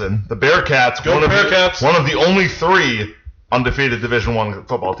Madison. The Bearcats, one of the only 3 undefeated Division I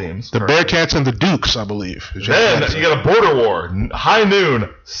football teams. The Bearcats and the Dukes, I believe. Then you got a border war, high noon,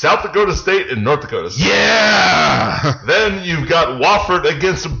 South Dakota State and North Dakota State. Yeah! Then you've got Wofford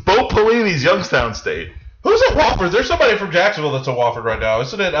against Bo Pelini's Youngstown State. Who's at Wofford? There's somebody from Jacksonville that's at Wofford right now,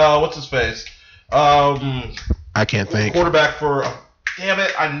 isn't it? What's his face? I can't think. Quarterback for, damn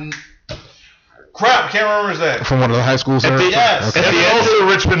it, crap, can't remember his name. From one of the high schools there? Yes. Okay. And also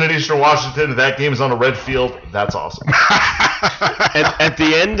Richmond and Eastern Washington. That game is on a red field. That's awesome. At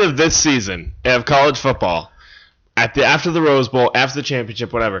the end of this season of college football, after the Rose Bowl, after the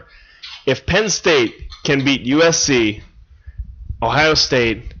championship, whatever, if Penn State can beat USC, Ohio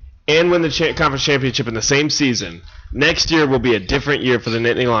State, and win the conference championship in the same season, next year will be a different year for the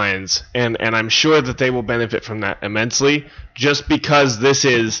Nittany Lions, and I'm sure that they will benefit from that immensely, just because this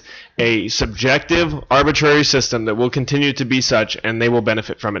is a subjective, arbitrary system that will continue to be such, and they will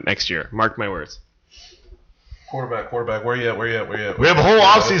benefit from it next year. Mark my words. Quarterback, where you at? We have a whole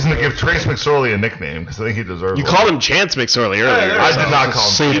offseason to give Trace McSorley a nickname because I think he deserves it. You called him Chance McSorley earlier. I did not call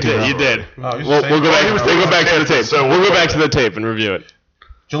him. Safety. You did. Oh, We'll go back to the tape. So we'll go back to the tape and review it.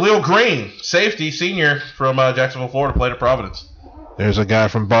 Jaleel Green, safety, senior from Jacksonville, Florida, played at Providence. There's a guy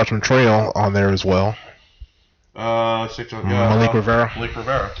from Bartram Trail on there as well. Malik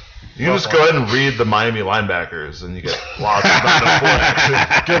Rivera. You can just go ahead and read the Miami linebackers, and you get lots of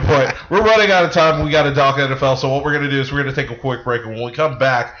that. Good point. We're running out of time. We got to talk NFL, so what we're going to do is we're going to take a quick break, and when we come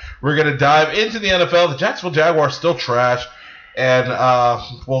back, we're going to dive into the NFL. The Jacksonville Jaguars still trash, and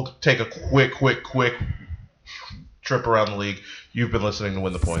we'll take a quick trip around the league. You've been listening to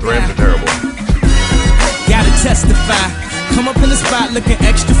Win the Point. The Rams are terrible. Gotta testify. Come up in the spot looking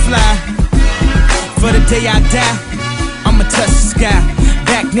extra fly. For the day I die, I'ma touch the sky.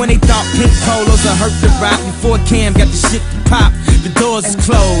 Back when they thought pink polos would hurt the rock. Before Cam got the shit to pop, the doors is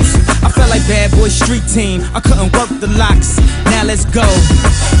closed. I felt like bad boy street team. I couldn't work the locks. Now let's go.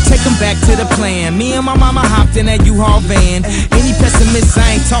 Take them back to the plan. Me and my mama hopped in that U-Haul van. Any pessimists,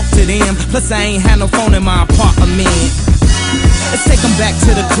 I ain't talk to them. Plus I ain't had no phone in my apartment. Let's take them back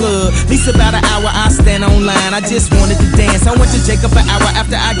to the club. At least about an hour I stand online. I just wanted to dance. I went to Jacob an hour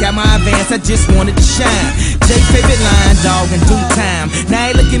after I got my advance. I just wanted to shine. Jay favorite line, dog, in due time.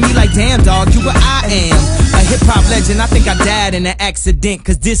 Now they look at me like, damn, dog, you what I am. A hip-hop legend. I think I died in an accident,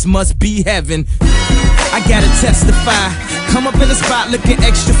 cause this must be heaven. I gotta testify. Come up in the spot looking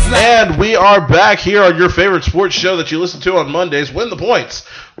extra fly. And we are back here on your favorite sports show that you listen to on Mondays, Win the Points.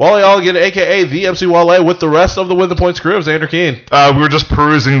 Wally Olligan, a.k.a. the MC Wale, with the rest of the Win the Points crew. Xander Keane. We were just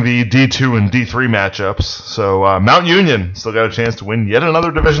perusing the D2 and D3 matchups. So Mount Union still got a chance to win yet another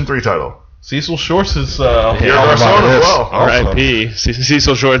Division III title. Cecil Shorts is Here at Barcelona as well. R.I.P.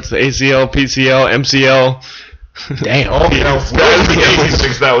 Cecil Shorts, ACL, PCL, MCL. Damn. He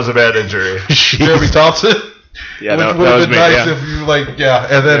thinks that was a bad injury. Jeremy Thompson. Yeah, Which that would have was been me. nice Yeah. if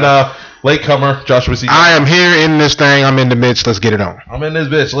you and then latecomer Joshua C. I am here in this thing. I'm in the midst. Let's get it on. I'm in this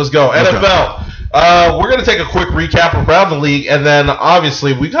bitch. Let's go. NFL. We're going to take a quick recap around the league, and then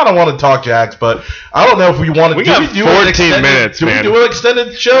obviously we kind of want to talk Jags, but I don't know if we want to. We got 14 minutes, do man. we do an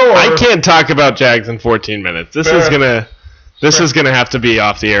extended show? Or? I can't talk about Jags in 14 minutes. This is gonna have to be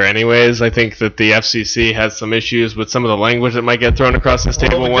off the air anyways. I think that the FCC has some issues with some of the language that might get thrown across this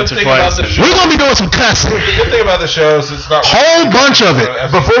table once or twice. We're going to be doing some cussing. The good thing about the show is it's not Whole bunch of it.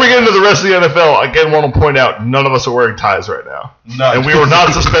 Before we get into the rest of the NFL, again, want to point out none of us are wearing ties right now. None. And we were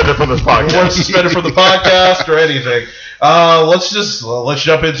not suspended from this We weren't podcast. suspended from the podcast or anything. Let's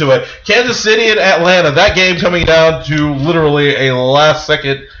jump into it. Kansas City and Atlanta. That game coming down to literally a last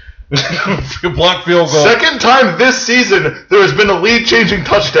second block field goal. Second time this season there has been a lead-changing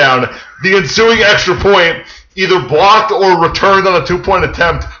touchdown. The ensuing extra point either blocked or returned on a 2-point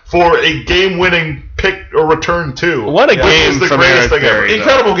attempt for a game-winning pick or return two. What a Which game is the from greatest Eric thing ever. Berry.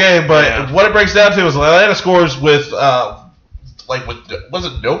 Incredible game, but what it breaks down to is Atlanta scores with was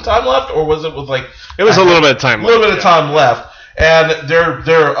it no time left, or was it with It was a little bit of time. a little bit of time left, and they're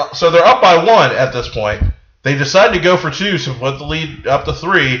up by 1 at this point. They decide to go for 2, so put the lead up to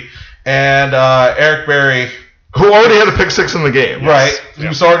 3, and Eric Berry, Who already had a pick six in the game. right,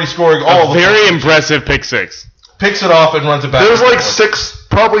 who's already scoring all the Very points, impressive pick six. picks it off and runs it back. There's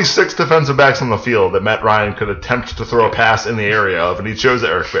probably six defensive backs on the field that Matt Ryan could attempt to throw a pass in the area of, and he chose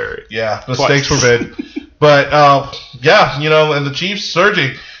Eric Berry. Yeah, mistakes were made. But, and the Chiefs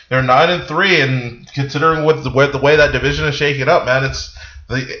surging. They're 9-3, and considering the way that division is shaking up, man,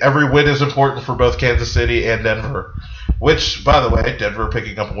 every win is important for both Kansas City and Denver. Which, by the way, Denver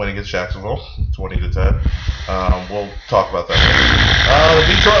picking up a win against Jacksonville, 20-10. We'll talk about that.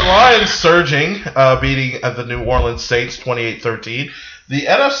 The Detroit Lions surging, beating the New Orleans Saints 28-13. The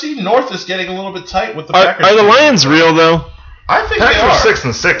NFC North is getting a little bit tight with the Packers. Are the Lions real though? I think Packers they are.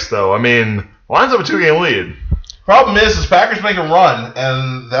 are 6-6 though. I mean, Lions have a 2-game lead. Problem is Packers make a run,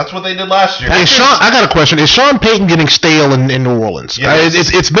 and that's what they did last year. Hey, I got a question. Is Sean Payton getting stale in New Orleans? Yes.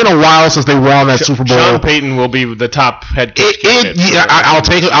 It's been a while since they won that Super Bowl. Sean Payton will be the top head coach. I'll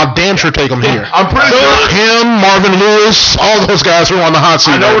take it. I'll damn sure take him here. I'm pretty sure. Him, Marvin Lewis, all those guys who are on the hot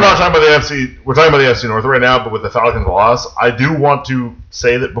seat. I know we're not talking about the NFC. We're talking about the NFC North right now, but with the Falcons' loss, I do want to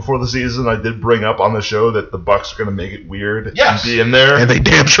say that before the season, I did bring up on the show that the Bucs are going to make it weird Yes. and be in there. And they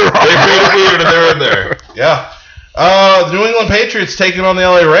damn sure are. They made it weird, and they're in there. Yeah. The New England Patriots taking on the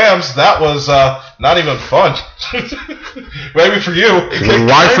LA Rams. That was not even fun. Maybe for you.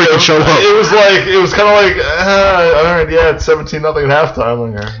 Why freaking show up? It was kind of like, all right, yeah, it's 17-0 at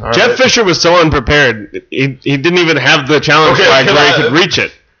halftime. Okay, all right. Jeff Fisher was so unprepared. He didn't even have the challenge flag where he could reach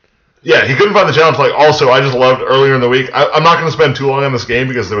it. Yeah, he couldn't find the challenge flag. Also, I just loved earlier in the week. I'm not going to spend too long on this game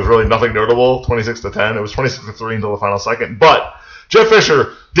because there was really nothing notable. 26-10. It was 26-3 until the final second. But Jeff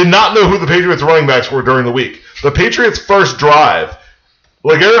Fisher did not know who the Patriots running backs were during the week. The Patriots' first drive,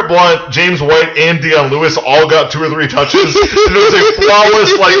 LeGarrette Blount, James White, and Deion Lewis all got 2 or 3 touches. And it was a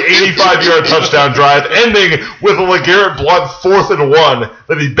flawless, 85-yard touchdown drive, ending with a LeGarrette Blount 4th and 1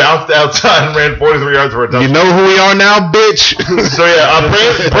 that he bounced outside and ran 43 yards for a touchdown. You know who we are now, bitch. So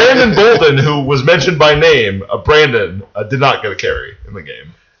yeah, Brandon Bolden, who was mentioned by name, Brandon, did not get a carry in the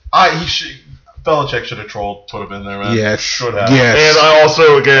game. Belichick should have put him in there, man. Yes. Should have. Yes. And I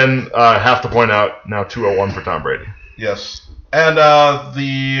also, again, have to point out now 201 for Tom Brady. Yes. And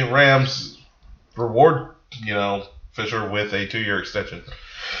the Rams reward, Fisher with a 2-year extension.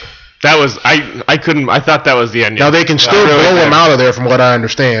 That was I thought that was the end. Now they can still blow him out of there, from what I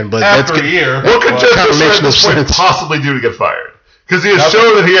understand. But after a year, what could Jeff Fisher makes at no this point sense. possibly do to get fired? Because he has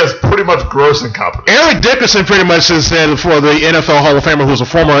shown that he has pretty much gross incompetence. Eric Dickerson pretty much has said, for the NFL Hall of Famer, who's a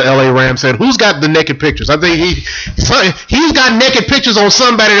former LA Ram, said, "Who's got the naked pictures?" I think he's got naked pictures on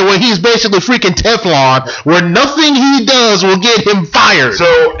somebody where he's basically freaking Teflon, where nothing he does will get him fired.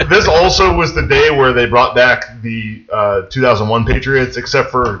 So this also was the day where they brought back the 2001 Patriots,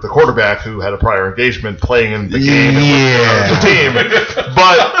 except for the quarterback who had a prior engagement playing in the game and with the team.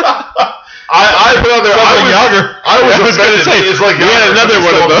 But I put out there. I was offended. It's like we had another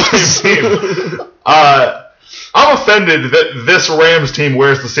one of those. I'm offended that this Rams team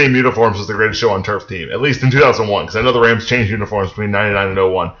wears the same uniforms as the Greatest Show on Turf team, at least in 2001, because I know the Rams changed uniforms between 99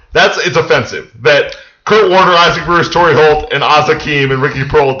 and 01. It's offensive that Kurt Warner, Isaac Bruce, Torrey Holt, and Oz Hakim and Ricky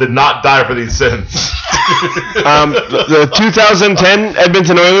Proehl did not die for these sins. The 2010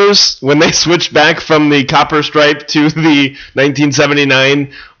 Edmonton Oilers, when they switched back from the copper stripe to the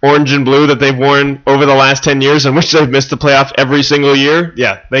 1979 orange and blue that they've worn over the last 10 years, in which they've missed the playoff every single year.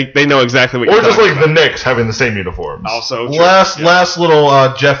 Yeah, they know exactly what you're talking about. Or just like the Knicks having the same uniforms. Also true. Last little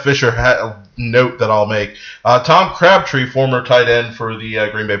Jeff Fisher note that I'll make. Tom Crabtree, former tight end for the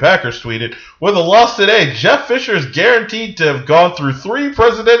Green Bay Packers, tweeted, "With a loss today, Jeff Fisher is guaranteed to have gone through 3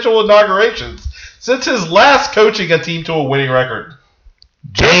 presidential inaugurations since his last coaching a team to a winning record."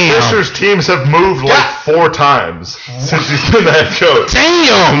 Jeff Fisher's teams have moved like 4 times since he's been the head coach.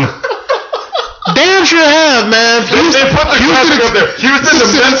 Damn sure have, man. They put the graphic up there. Houston to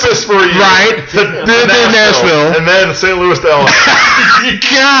Memphis for a year. Right. Then Nashville. And then St. Louis to LA.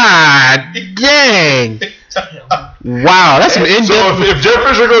 God dang. Wow, that's some in-depth. So if Jeff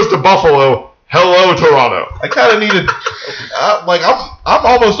Fisher goes to Buffalo, hello Toronto. I kind of needed, I'm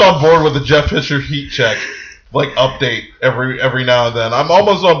almost on board with the Jeff Fisher heat check, update every now and then. I'm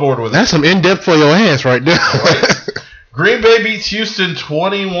almost on board with it. That's some in-depth for your ass right there. Right? Green Bay beats Houston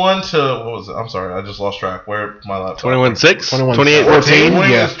 21 to, what was it? I'm sorry, I just lost track. Where my laptop? 21-6? 28-14?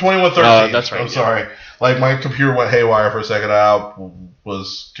 Yeah. It's 21-13. That's right. I'm sorry. My computer went haywire for a second. I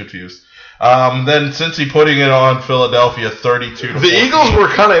was confused. Then Cincy putting it on Philadelphia 32 to 14. The Eagles were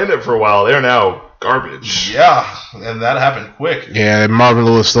kind of in it for a while. They're now garbage. Yeah, and that happened quick. Yeah, Marvin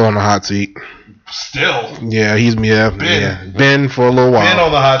Lewis still on the hot seat. Still. Yeah, he's been for a little while. Been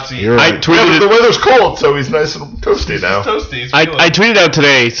on the hot seat. You're right. The weather's cold, so he's nice and toasty now. I tweeted out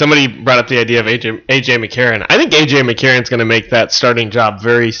today, somebody brought up the idea of AJ McCarron. I think AJ McCarron's going to make that starting job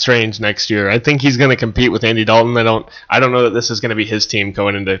very strange next year. I think he's going to compete with Andy Dalton. I don't know that this is going to be his team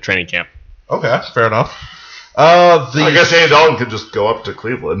going into training camp. Okay, fair enough. I guess Andy Dalton could just go up to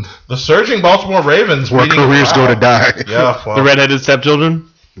Cleveland. The surging Baltimore Ravens. Where careers go to die. Yeah, well, the redheaded stepchildren?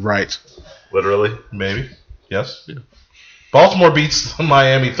 Right. Literally. Maybe. Yes. Yeah. Baltimore beats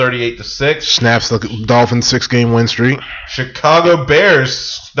Miami 38-6. Snaps the Dolphins' 6-game win streak. Chicago Bears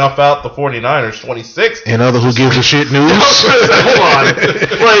snuff out the 49ers 26. And other who gives a shit news. Hold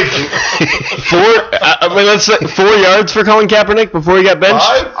on. Let's say 4 yards for Colin Kaepernick before he got benched.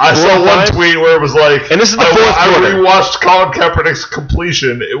 I saw one tweet where it was like, and this is the fourth quarter. I rewatched Colin Kaepernick's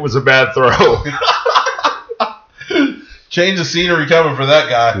completion. It was a bad throw. Change of scenery coming for that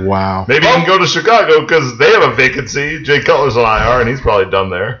guy. Wow. Maybe he can go to Chicago because they have a vacancy. Jay Cutler's on IR, and he's probably done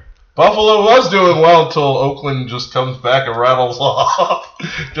there. Buffalo was doing well until Oakland just comes back and rattles off.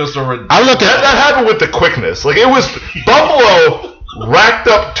 Just a ridiculous. That happened with the quickness. It was Buffalo racked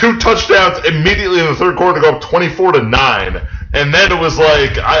up 2 touchdowns immediately in the third quarter to go up 24-9. And then it was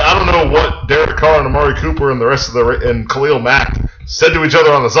like, I don't know what Derek Carr and Amari Cooper and the rest of and Khalil Mack said to each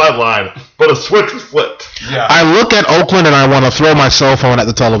other on the sideline, but a switch was flipped. Yeah. I look at Oakland and I want to throw my cell phone at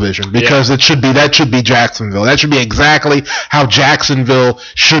the television because that should be Jacksonville. That should be exactly how Jacksonville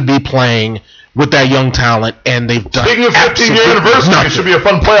should be playing with that young talent, and they've done. Speaking of 15-year anniversary, it should be a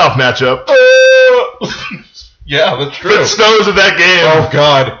fun playoff matchup. Yeah, that's true. If it snows at that game, Oh,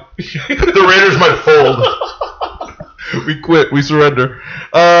 God. the Raiders might fold. We quit. We surrender.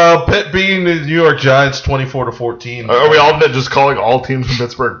 Pitt beating the New York Giants 24-14. Are we all just calling all teams from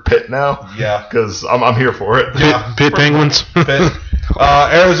Pittsburgh Pitt now? Yeah. Because I'm here for it. Yeah. Pitt Penguins. Pitt.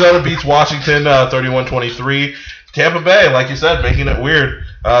 Arizona beats Washington 31-23. Tampa Bay, like you said, making it weird.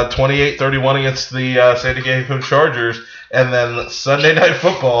 28-31 against the San Diego Chargers. And then Sunday Night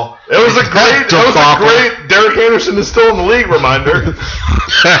Football. It was a great Derek Anderson is still in the league reminder.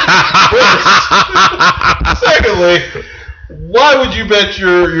 Secondly, why would you bet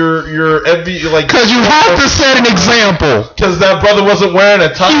your MVP like? Because you have to set an example. Because that brother wasn't wearing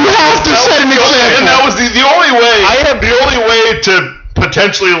a tie. You have to set an example. And that was the only way. The only way to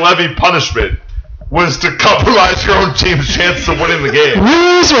potentially levy punishment was to compromise your own team's chance of winning the game.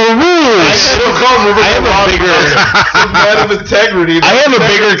 Rules are rules. I have a man of integrity. I have a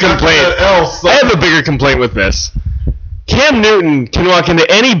bigger complaint. I have a bigger complaint with this. Cam Newton can walk into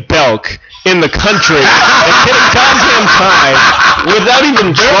any Belk in the country and get a goddamn tie without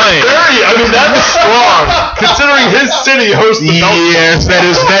even trying. That's strong, considering his city hosts the Belk. Yes, that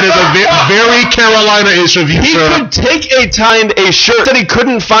is a very Carolina-ish of you, He sir. could take a tie and a shirt. Said he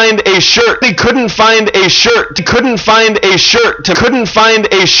couldn't find a shirt. He couldn't find a shirt. He couldn't find a shirt. Couldn't find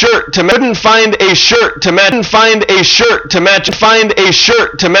a shirt to match. Couldn't find a shirt to match. Couldn't find a shirt to match. Find a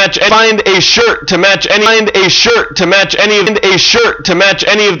shirt to match. Find a shirt to match any. Find a shirt to match any of a shirt to match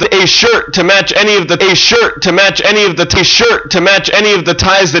any of the a shirt to match any of the a shirt to match any of the t-shirt to match any of the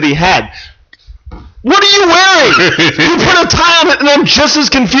ties that he had. What are you wearing? You put a tie on it, and I'm just as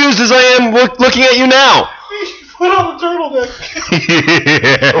confused as I am looking at you now. Put on the turtleneck.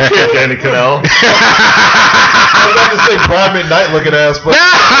 Okay, Danny Cannell. I was about to say Brian McKnight looking ass, but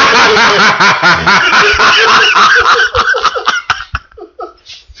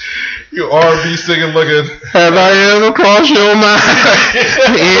you R&B singing looking. Have I ever crossed your mind?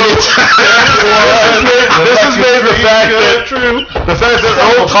 This is made the fact that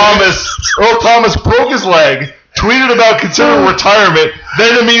Earl Thomas broke his leg, tweeted about considering retirement,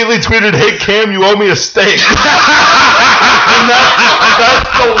 then immediately tweeted, "Hey Cam, you owe me a steak." And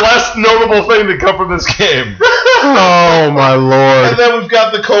that's the less notable thing to come from this game. Oh my lord! And then we've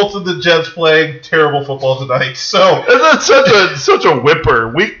got the Colts and the Jets playing terrible football tonight. So that's such a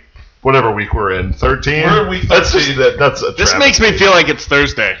whipper. Whatever week we're in, 13. We're in week 13. That's a This travesty. makes me feel like it's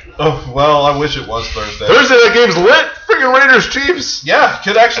Thursday. oh well, I wish it was Thursday. That game's lit. Freaking Raiders Chiefs. Yeah,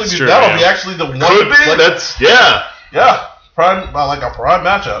 could actually That's be. true, That'll yeah. be actually the one. Could be. Yeah, prime like a prime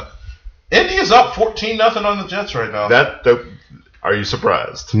matchup. Indy is up 14-0 on the Jets right now. Are you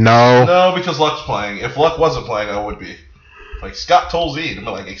surprised? No. No, because Luck's playing. If Luck wasn't playing, I would be. Like Scott Tolzien. I'm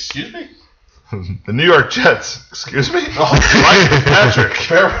like, excuse me. The New York Jets. Excuse me. Oh, Mike Patrick.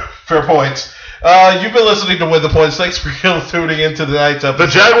 Fair points. You've been listening to Win the Points. Thanks for tuning into tonight's episode.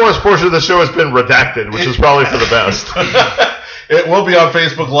 The Jaguars portion of the show has been redacted, which is probably for the best. It will be on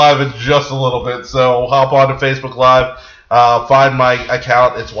Facebook Live in just a little bit, so hop on to Facebook Live. Find my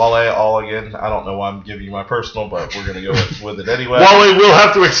account. It's Wale All again. I don't know why I'm giving you my personal, but we're gonna go with it anyway. Wally, we'll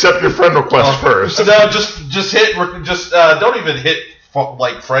have to accept your friend request first. No, just hit. Don't even hit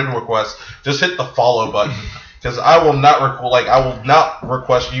friend request. Just hit the follow button. Because I will not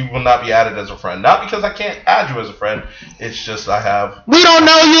request you will not be added as a friend. Not because I can't add you as a friend. It's just I have We don't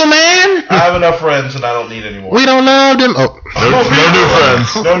know you, man. I have enough friends and I don't need any more. We don't know them. Oh. No new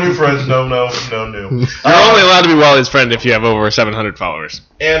friends. No new friends. No new. You're only allowed to be Wally's friend if you have over 700 followers.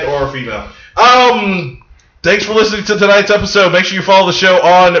 And or female. Thanks for listening to tonight's episode. Make sure you follow the show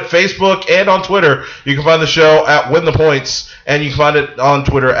on Facebook and on Twitter. You can find the show at Win the Points, and you can find it on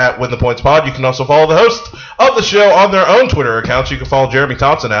Twitter at Win the Points Pod. You can also follow the host of the show on their own Twitter accounts. You can follow Jeremy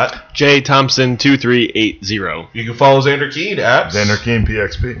Thompson at JThompson2380. You can follow Xander Keene at Xander Keene,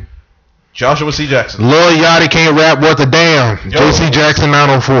 PXP. Joshua C. Jackson. Lil Yachty can't rap worth a damn. JC Jackson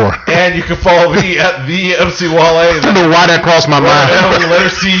 904. And you can follow me at the MC Wale. I don't know why that crossed my mind. Letter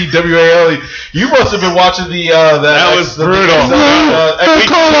C WALE. You must have been watching that was brutal.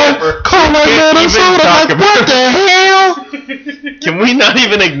 What the hell? Can we not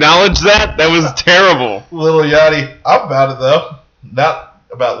even acknowledge that? That was terrible. Lil Yachty. I'm about it though. Not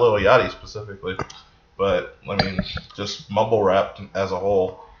about Lil Yachty specifically, but I mean just mumble rap as a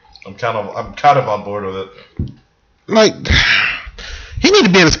whole. I'm kind of on board with it. Like, he need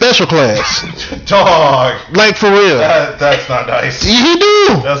to be in a special class. Dog. Like, for real. That's not nice. He do.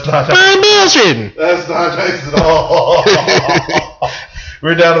 That's not I nice. ain't bullshitting. That's not nice at all.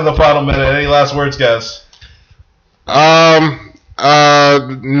 We're down to the final minute. Any last words, guys? My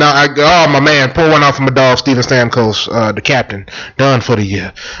man, pour one out for my dog, Steven Stamkos, the captain, done for the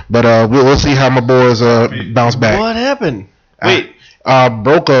year. But we'll see how my boys bounce back. What happened? Wait,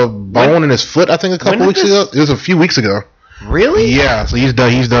 Broke a bone in his foot, I think, a couple When weeks did ago. It was a few weeks ago. really? Yeah, so he's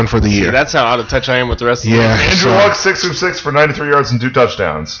done. He's done for the year. That's how out of touch I am with the rest of the Yeah. league. Andrew So- Luck 6 of 6 for 93 yards and 2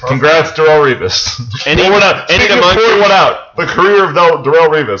 touchdowns. Congrats, Darrell Revis. Any- Pour one out. any Speaking of Moncrief- pouring one out, the career of Darrell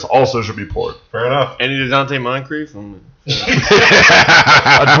Revis also should be poured. Fair enough. Any DeJounte Moncrief?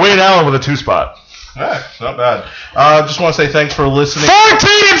 Dwayne Allen with a 2-spot. All right, not bad. Just want to say thanks for listening.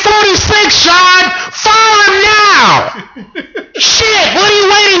 14-46, Sean. Fire him now. Shit, what are you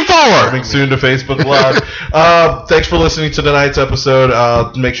waiting for? Coming soon to Facebook Live. Thanks for listening to tonight's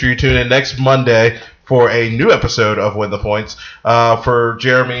episode. Make sure you tune in next Monday for a new episode of Win the Points. For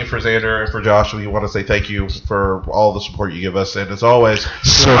Jeremy, for Xander, and for Josh, we want to say thank you for all the support you give us. And as always,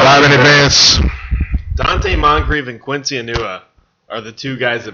 Survive in advance. Dante Moncrief and Quincy Anua are the two guys that